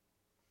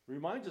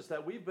 Reminds us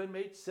that we've been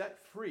made set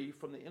free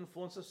from the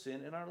influence of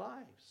sin in our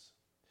lives.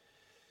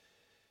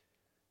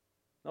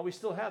 Now, we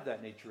still have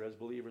that nature as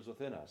believers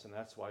within us, and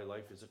that's why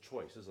life is a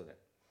choice, isn't it?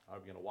 Are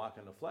we going to walk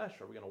in the flesh,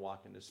 or are we going to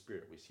walk in the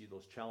Spirit? We see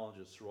those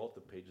challenges throughout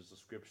the pages of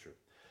Scripture.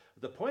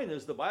 The point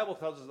is, the Bible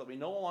tells us that we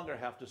no longer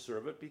have to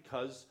serve it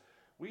because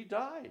we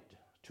died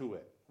to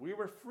it. We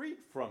were freed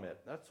from it.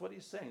 That's what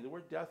he's saying. The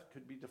word death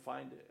could be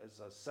defined as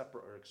a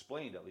separate, or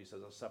explained at least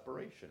as a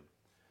separation.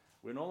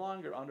 We're no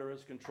longer under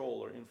his control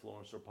or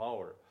influence or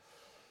power,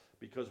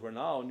 because we're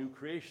now new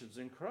creations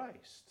in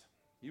Christ.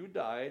 You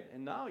died,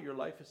 and now your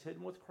life is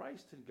hidden with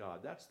Christ in God.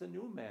 That's the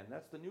new man.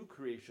 That's the new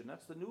creation.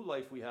 That's the new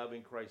life we have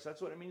in Christ.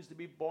 That's what it means to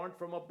be born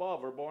from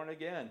above, or born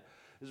again,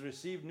 is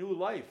receive new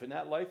life, and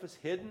that life is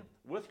hidden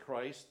with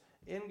Christ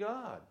in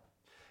God.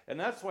 And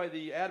that's why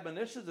the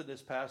admonitions in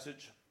this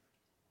passage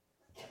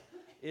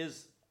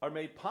are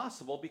made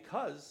possible,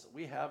 because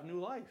we have new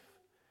life.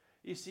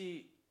 You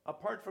see,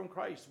 apart from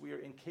Christ, we are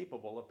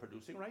incapable of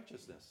producing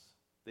righteousness.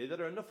 They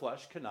that are in the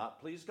flesh cannot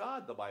please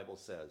God, the Bible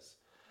says.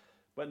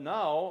 But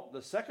now,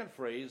 the second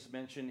phrase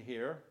mentioned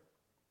here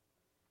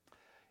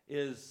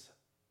is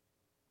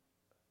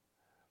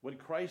when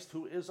Christ,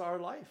 who is our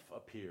life,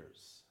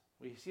 appears.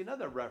 We see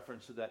another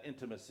reference to that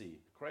intimacy.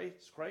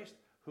 Christ,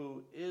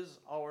 who is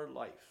our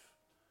life.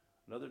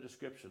 Another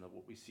description of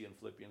what we see in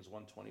Philippians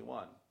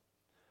 1:21.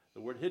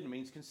 The word hidden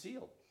means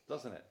concealed,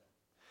 doesn't it?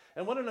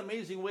 And what an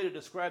amazing way to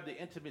describe the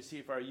intimacy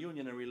of our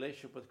union and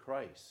relationship with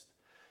Christ.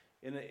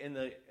 In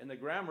the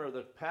grammar of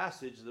the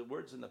passage, the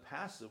words in the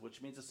passive,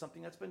 which means it's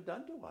something that's been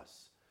done to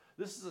us.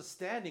 This is a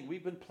standing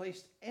we've been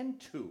placed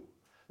into.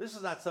 This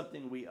is not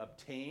something we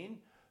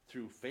obtain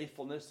through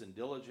faithfulness and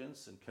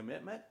diligence and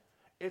commitment.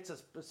 It's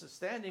a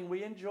standing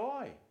we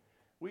enjoy.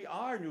 We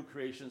are new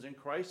creations in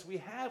Christ. We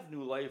have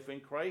new life in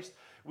Christ.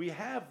 We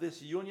have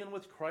this union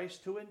with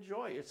Christ to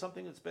enjoy. It's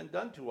something that's been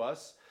done to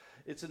us.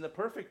 It's in the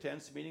perfect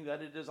tense, meaning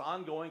that it is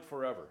ongoing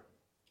forever.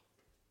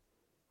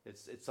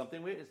 It's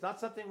not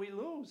something we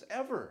lose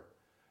ever.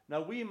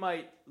 Now, we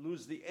might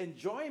lose the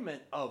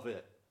enjoyment of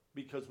it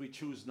because we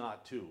choose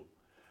not to.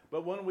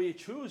 But when we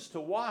choose to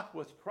walk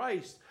with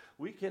Christ,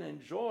 we can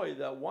enjoy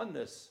that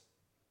oneness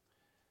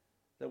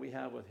that we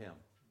have with him.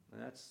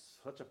 And that's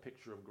such a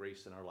picture of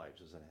grace in our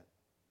lives, isn't it?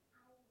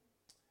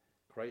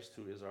 Christ,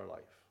 who is our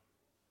life.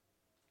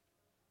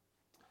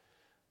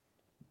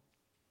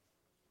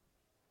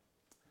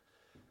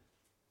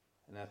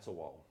 And that's a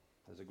wall.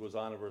 As it goes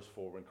on in verse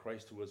 4, when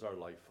Christ, who is our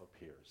life,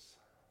 appears.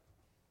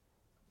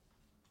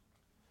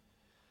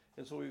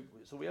 And so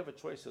we have a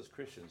choice as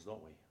Christians,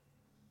 don't we?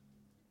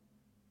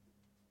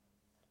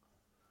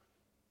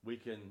 We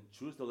can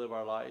choose to live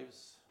our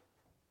lives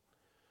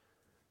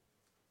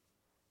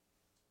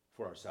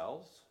for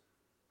ourselves.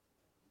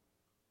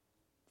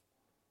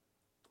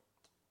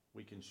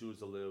 We can choose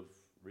to live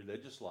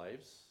religious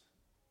lives,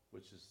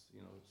 which is,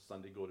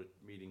 Sunday go to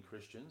meeting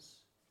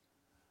Christians.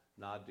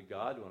 Nod to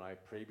God when I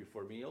pray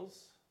before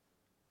meals.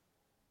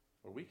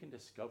 Or we can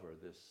discover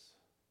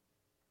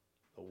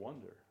the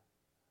wonder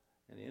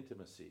and the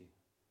intimacy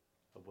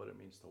of what it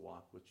means to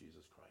walk with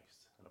Jesus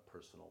Christ in a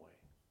personal way.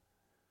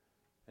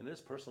 And it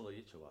is personal to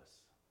each of us.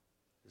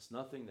 It's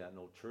nothing that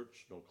no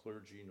church, no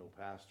clergy, no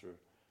pastor,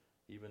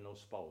 even no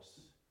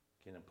spouse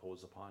can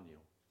impose upon you.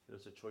 It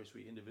is a choice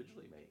we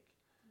individually make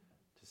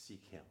to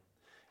seek him.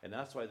 And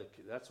that's why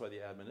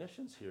the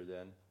admonitions here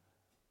then,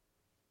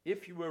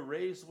 if you were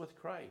raised with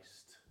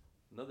Christ,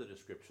 another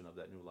description of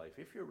that new life.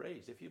 If you're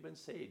raised, if you've been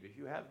saved, if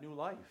you have new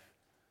life,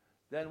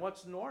 then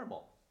what's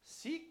normal?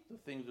 Seek the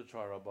things which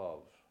are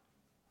above,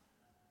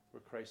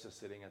 where Christ is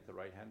sitting at the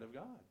right hand of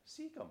God.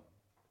 Seek him.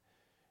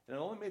 And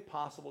it only made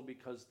possible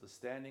because the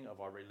standing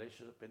of our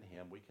relationship in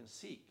him, we can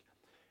seek.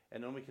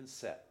 And then we can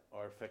set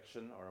our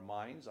affection, our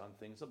minds on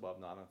things above,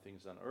 not on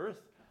things on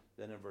earth.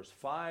 Then in verse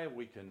 5,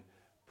 we can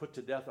put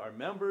to death our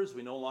members.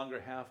 We no longer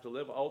have to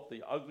live out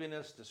the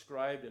ugliness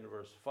described in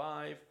verse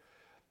 5.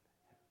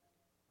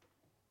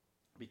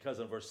 Because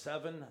in verse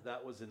 7,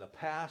 that was in the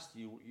past.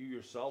 You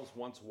yourselves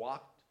once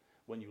walked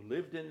when you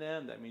lived in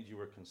them. That means you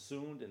were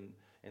consumed and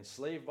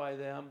enslaved by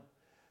them.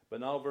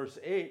 But now verse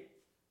 8,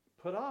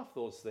 put off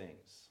those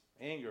things.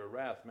 Anger,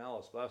 wrath,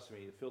 malice,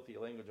 blasphemy, the filthy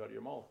language out of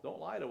your mouth. Don't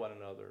lie to one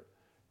another.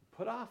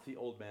 Put off the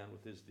old man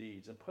with his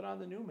deeds and put on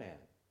the new man,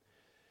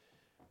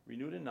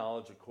 renewed in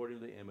knowledge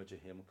according to the image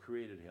of him who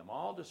created him.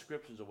 All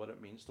descriptions of what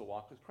it means to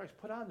walk with Christ.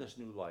 Put on this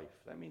new life.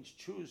 That means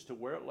choose to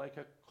wear it like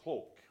a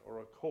cloak or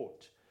a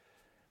coat.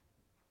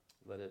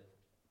 Let it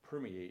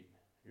permeate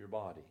your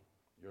body,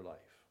 your life.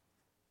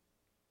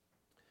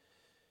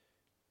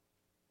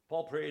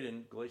 Paul prayed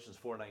in Galatians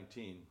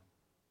 4:19,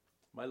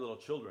 my little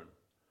children,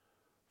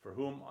 for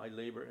whom I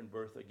labor in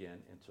birth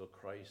again until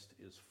Christ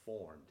is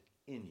formed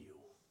in you.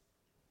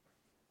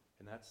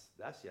 And that's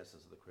the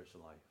essence of the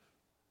Christian life.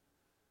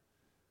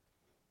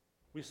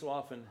 We so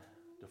often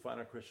define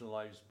our Christian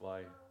lives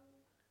by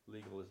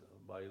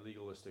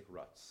legalistic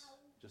ruts,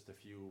 just a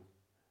few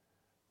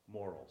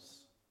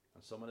morals.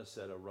 And someone has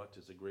said a rut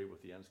is a grave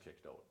with the ends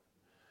kicked out.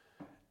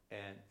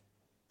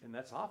 And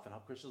that's often how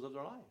Christians live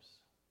their lives.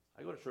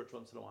 I go to church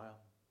once in a while.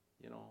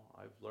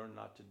 I've learned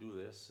not to do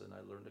this, and I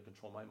learned to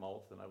control my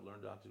mouth, and I've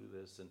learned not to do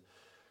this, and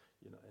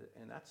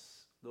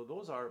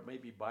those are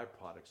maybe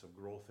byproducts of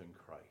growth in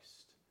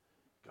Christ.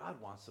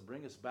 God wants to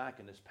bring us back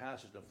in this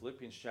passage of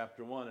Philippians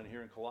chapter 1 and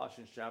here in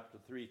Colossians chapter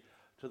 3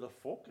 to the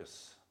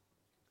focus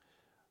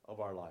of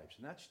our lives,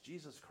 and that's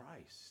Jesus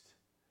Christ.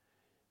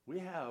 We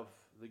have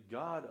the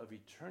God of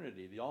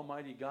eternity, the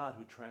Almighty God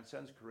who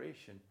transcends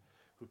creation,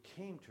 who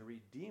came to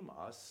redeem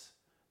us.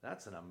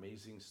 That's an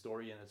amazing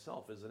story in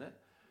itself, isn't it?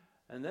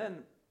 And then,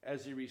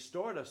 as he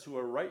restored us to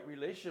a right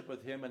relationship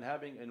with him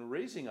and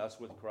raising us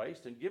with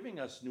Christ and giving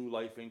us new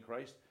life in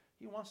Christ,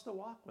 he wants to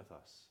walk with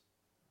us.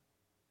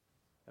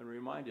 And we're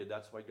reminded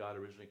that's why God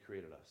originally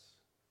created us.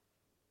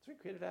 So he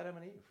created Adam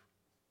and Eve.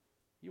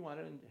 He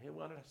wanted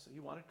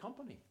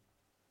company.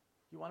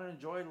 He wanted to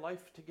enjoy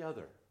life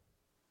together.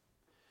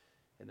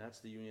 And that's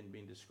the union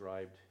being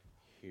described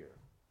here.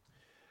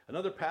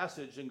 Another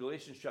passage in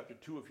Galatians chapter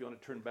 2, if you want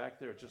to turn back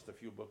there, just a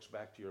few books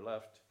back to your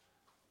left,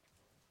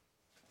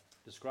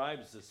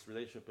 describes this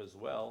relationship as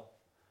well.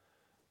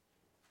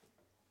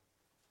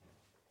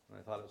 And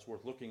I thought it was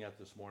worth looking at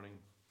this morning.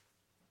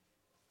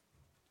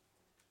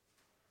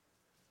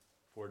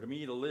 For to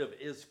me to live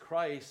is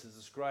Christ is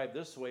described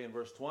this way in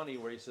verse 20,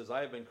 where he says,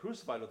 I have been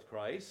crucified with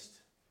Christ.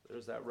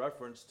 There's that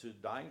reference to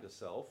dying to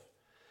self.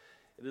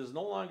 It is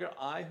no longer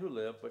I who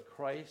live, but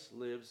Christ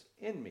lives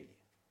in me.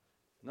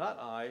 Not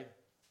I,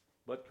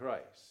 but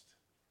Christ.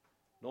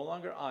 No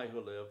longer I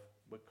who live,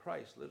 but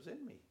Christ lives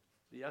in me.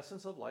 The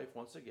essence of life,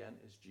 once again,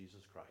 is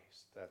Jesus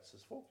Christ. That's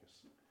his focus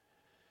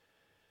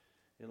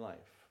in life.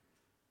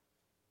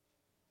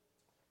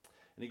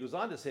 And he goes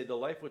on to say, the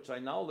life which I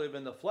now live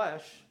in the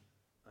flesh,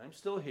 I'm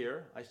still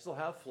here. I still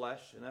have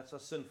flesh, and that's a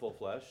sinful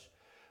flesh.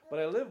 But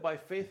I live by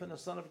faith in the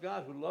Son of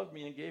God who loved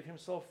me and gave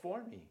himself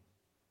for me.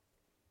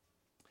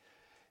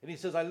 And he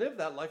says, I live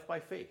that life by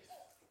faith.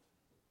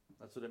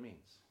 That's what it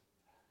means.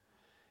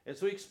 And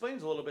so he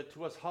explains a little bit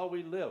to us how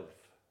we live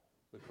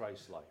the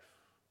Christ life.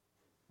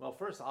 Well,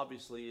 first,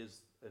 obviously,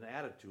 is an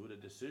attitude, a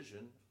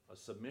decision, a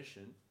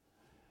submission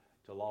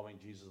to allowing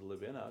Jesus to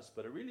live in us.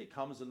 But it really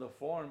comes in the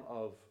form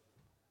of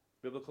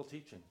biblical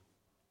teaching.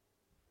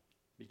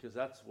 Because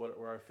that's where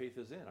our faith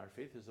is in. Our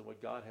faith is in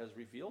what God has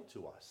revealed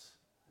to us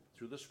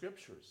through the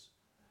Scriptures.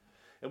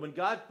 And when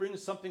God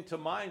brings something to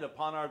mind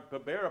to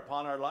bear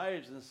upon our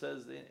lives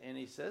and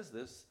he says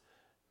this,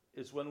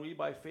 it's when we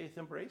by faith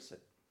embrace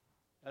it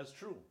as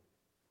true.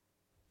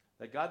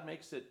 That God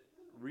makes it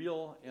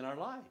real in our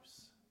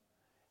lives.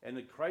 And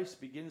that Christ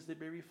begins to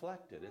be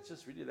reflected. It's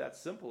just really that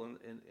simple.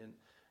 And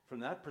from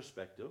that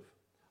perspective,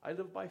 I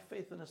live by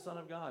faith in the Son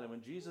of God. And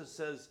when Jesus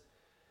says,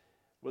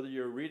 whether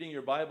you're reading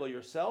your Bible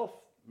yourself,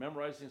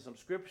 memorizing some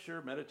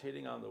scripture,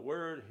 meditating on the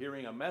word,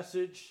 hearing a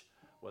message,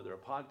 whether a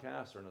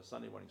podcast or in a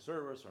Sunday morning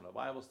service or in a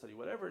Bible study,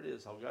 whatever it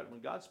is,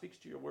 when God speaks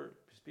to your word,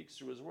 speaks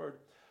through his word,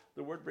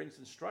 the word brings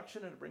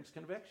instruction and it brings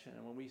conviction.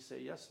 And when we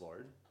say, yes,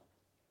 Lord,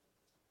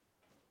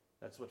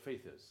 that's what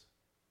faith is.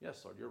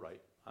 Yes, Lord, you're right.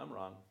 I'm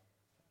wrong.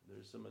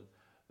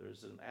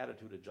 There's an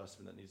attitude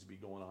adjustment that needs to be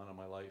going on in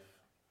my life.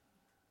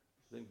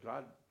 Then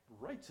God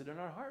writes it in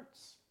our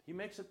hearts. He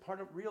makes it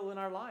part of real in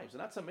our lives.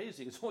 And that's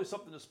amazing. It's only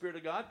something the Spirit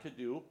of God could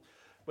do.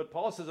 But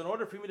Paul says, in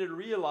order for me to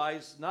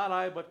realize, not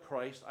I, but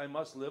Christ, I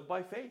must live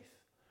by faith.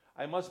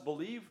 I must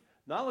believe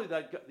not only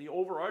that the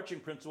overarching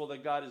principle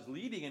that God is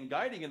leading and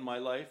guiding in my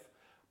life,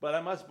 but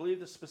I must believe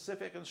the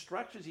specific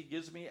instructions he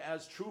gives me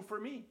as true for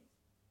me,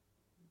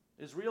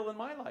 is real in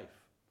my life.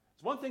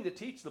 It's one thing to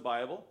teach the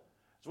Bible.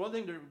 It's one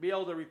thing to be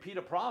able to repeat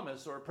a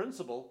promise or a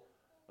principle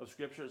of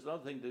Scripture. It's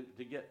another thing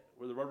to get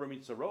where the rubber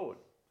meets the road,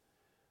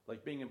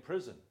 like being in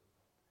prison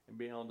and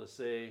being able to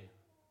say,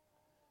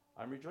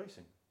 I'm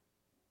rejoicing.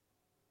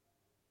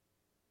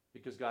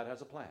 Because God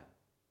has a plan.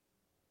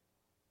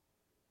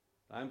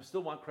 I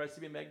still want Christ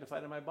to be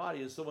magnified in my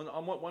body. And so when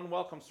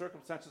unwelcome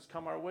circumstances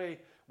come our way,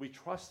 we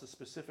trust the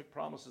specific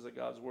promises of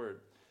God's word.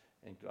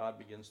 And God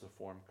begins to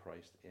form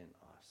Christ in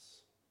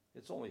us.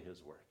 It's only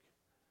his work.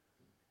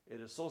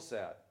 It is so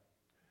sad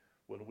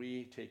when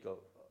we take a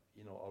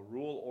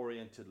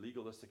rule-oriented,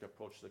 legalistic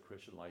approach to the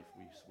Christian life.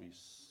 We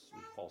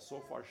fall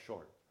so far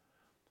short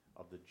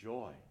of the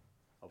joy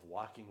of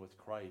walking with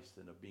Christ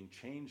and of being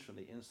changed from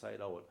the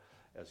inside out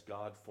as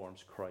God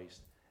forms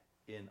Christ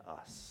in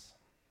us.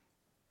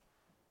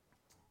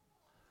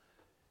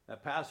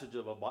 That passage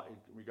of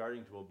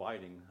regarding to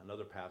abiding,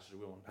 another passage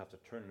we won't have to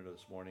turn into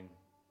this morning,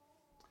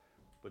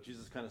 but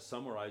Jesus kind of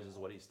summarizes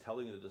what he's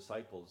telling the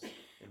disciples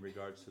in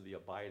regards to the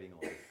abiding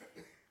life.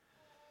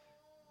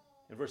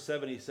 In verse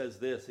 7 he says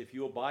this, if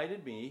you abide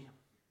in me,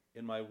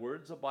 and my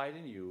words abide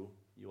in you,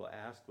 you will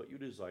ask what you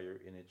desire,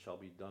 and it shall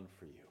be done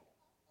for you.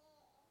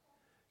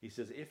 He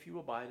says, if you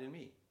abide in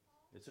me,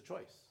 it's a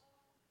choice.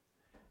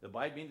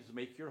 Abide means to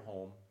make your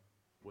home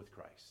with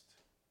Christ.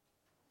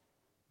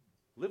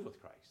 Live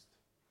with Christ.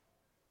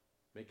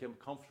 Make him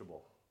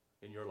comfortable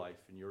in your life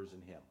and yours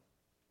in him.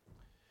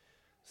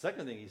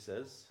 Second thing he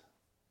says,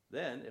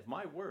 then if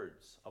my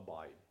words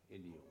abide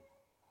in you.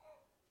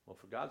 Well,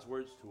 for God's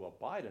words to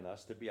abide in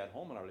us, to be at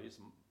home in our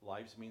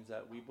lives means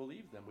that we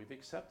believe them, we've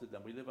accepted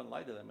them, we live in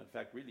light of them. In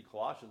fact, really,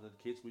 Colossians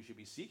indicates we should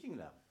be seeking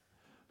them.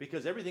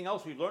 Because everything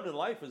else we've learned in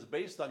life is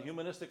based on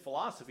humanistic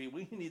philosophy.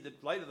 We need the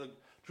light of the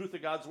truth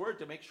of God's word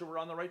to make sure we're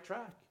on the right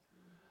track.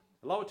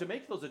 Allow it to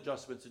make those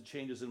adjustments and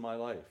changes in my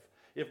life.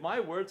 If my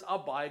words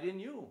abide in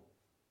you,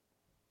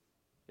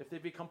 if they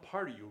become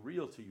part of you,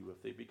 real to you,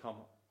 if they become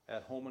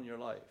at home in your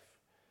life.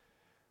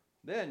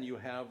 Then you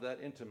have that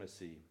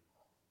intimacy.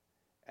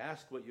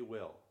 Ask what you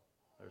will.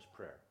 There's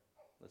prayer.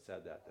 Let's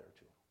add that there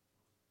too.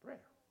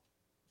 Prayer.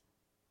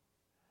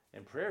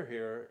 And prayer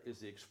here is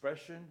the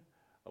expression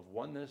of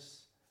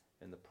oneness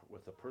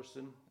with the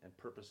person and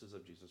purposes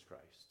of Jesus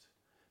Christ.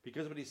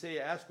 Because when he say,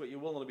 ask what you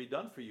will and it'll be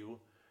done for you,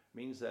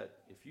 means that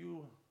if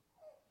you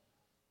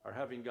are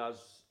having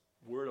God's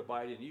word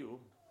abide in you,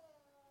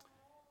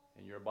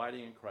 and you're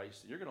abiding in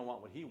Christ, you're going to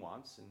want what he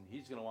wants, and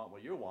he's going to want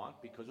what you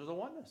want, because there's a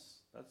oneness.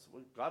 That's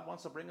what God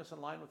wants to bring us in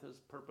line with his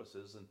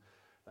purposes, and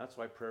that's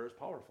why prayer is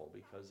powerful,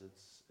 because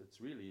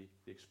it's really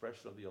the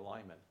expression of the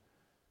alignment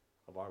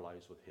of our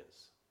lives with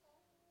his.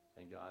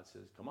 And God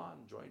says, come on,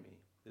 join me.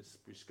 It's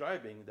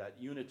prescribing that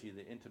unity,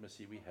 the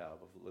intimacy we have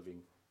of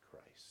living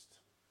Christ.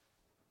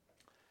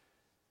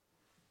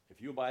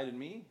 If you abide in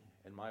me,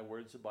 and my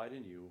words abide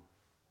in you,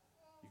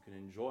 you can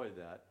enjoy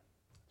that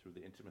through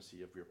the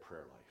intimacy of your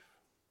prayer life.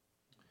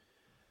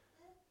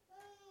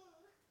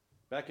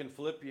 Back in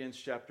Philippians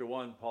chapter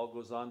 1, Paul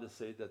goes on to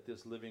say that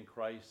this living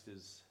Christ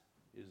is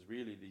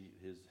really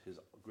his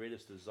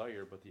greatest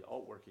desire, but the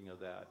outworking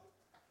of that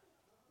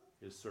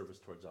is service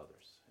towards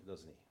others,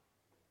 doesn't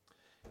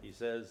he? He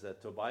says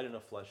that to abide in the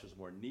flesh is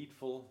more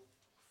needful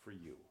for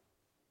you.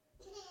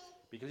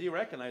 Because he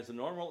recognized the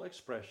normal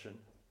expression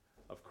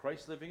of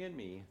Christ living in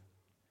me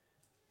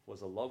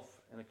was a love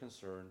and a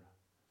concern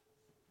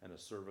and a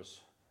service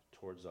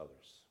towards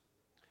others.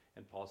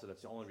 And Paul said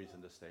that's the only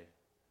reason to stay.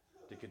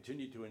 To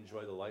continue to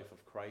enjoy the life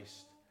of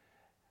Christ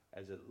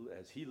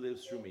as he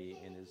lives through me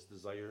in his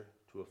desire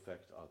to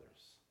affect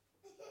others.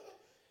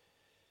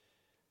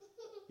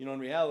 You know, in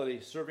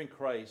reality, serving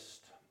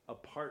Christ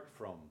apart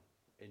from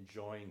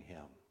enjoying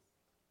him,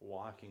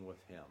 walking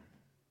with him,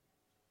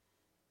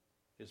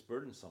 is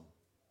burdensome,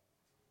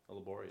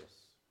 laborious,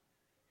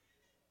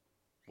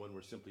 when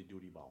we're simply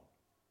duty-bound.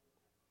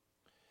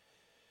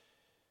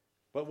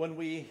 But when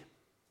we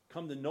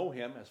come to know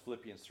him, as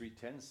Philippians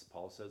 3:10,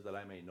 Paul says that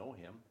I may know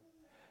him,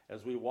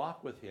 as we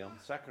walk with him,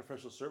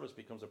 sacrificial service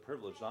becomes a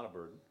privilege, not a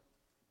burden.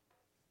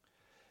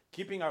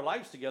 Keeping our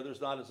lives together is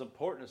not as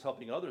important as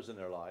helping others in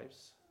their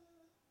lives,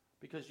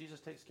 because Jesus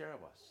takes care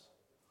of us.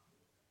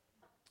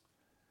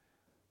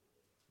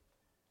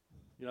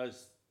 You know, I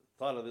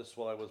thought of this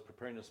while I was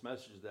preparing this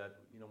message, that,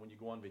 you know, when you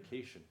go on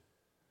vacation,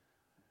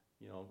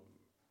 you know,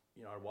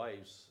 our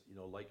wives, you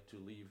know, like to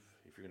leave,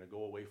 if you're going to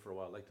go away for a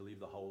while, like to leave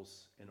the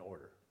house in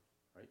order,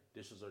 right?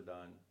 Dishes are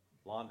done,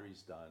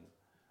 laundry's done,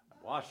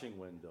 washing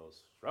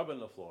windows, scrubbing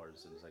the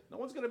floors, and it's like, no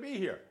one's going to be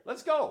here.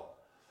 Let's go.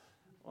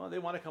 Well, they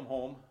want to come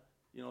home,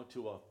 you know,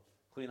 to a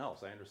clean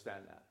house. I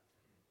understand that.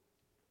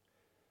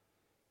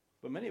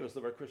 But many of us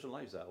live our Christian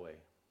lives that way.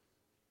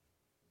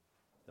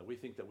 That we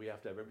think that we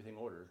have to have everything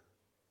ordered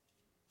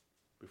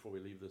before we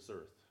leave this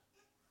earth.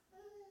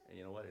 And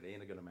you know what? It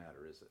ain't going to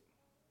matter, is it?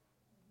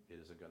 It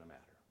isn't going to matter.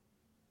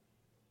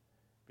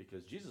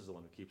 Because Jesus is the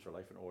one who keeps our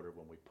life in order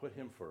when we put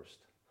him first.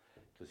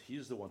 Because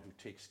he's the one who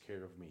takes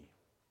care of me.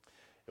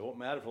 It won't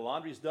matter if the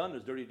laundry's done,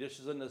 there's dirty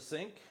dishes in the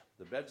sink,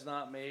 the bed's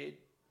not made.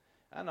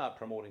 I'm not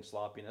promoting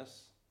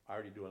sloppiness. I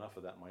already do enough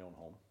of that in my own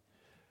home.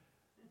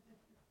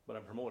 But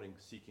I'm promoting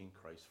seeking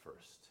Christ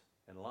first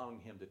and allowing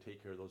him to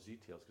take care of those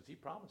details, because he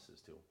promises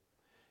to.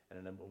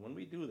 And then when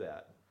we do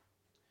that,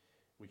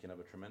 we can have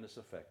a tremendous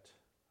effect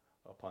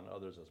upon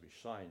others as we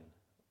shine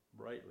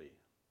brightly,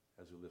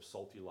 as we live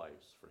salty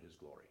lives for his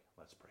glory.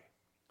 Let's pray.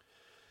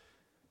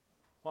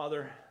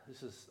 Father,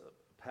 this is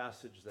a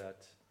passage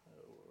that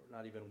we're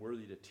not even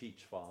worthy to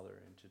teach,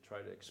 Father, and to try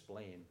to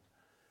explain.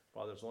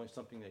 Father, it's only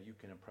something that you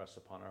can impress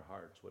upon our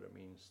hearts. What it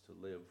means to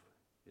live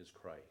is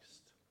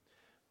Christ.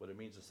 What it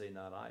means to say,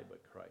 not I,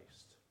 but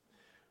Christ.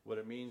 What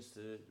it means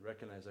to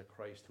recognize that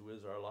Christ, who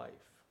is our life,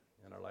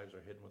 and our lives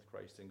are hidden with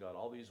Christ in God.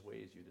 All these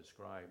ways you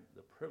describe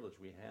the privilege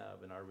we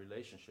have in our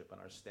relationship and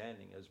our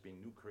standing as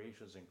being new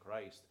creations in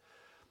Christ,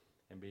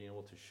 and being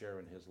able to share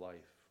in his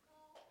life.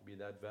 Be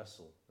that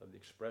vessel of the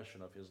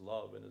expression of his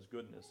love and his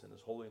goodness and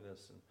his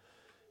holiness and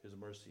his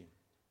mercy.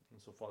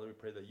 And so, Father, we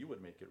pray that you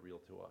would make it real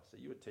to us, that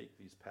you would take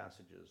these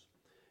passages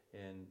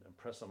and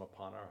impress them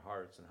upon our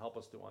hearts and help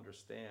us to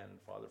understand,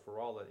 Father, for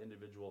all that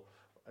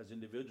as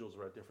individuals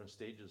we're at different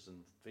stages and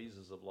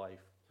phases of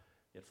life,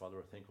 yet, Father,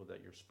 we're thankful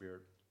that your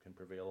Spirit can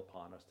prevail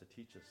upon us to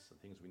teach us the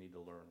things we need to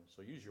learn.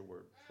 So use your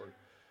word for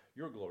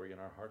your glory in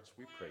our hearts,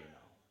 we pray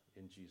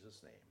now. In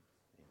Jesus' name.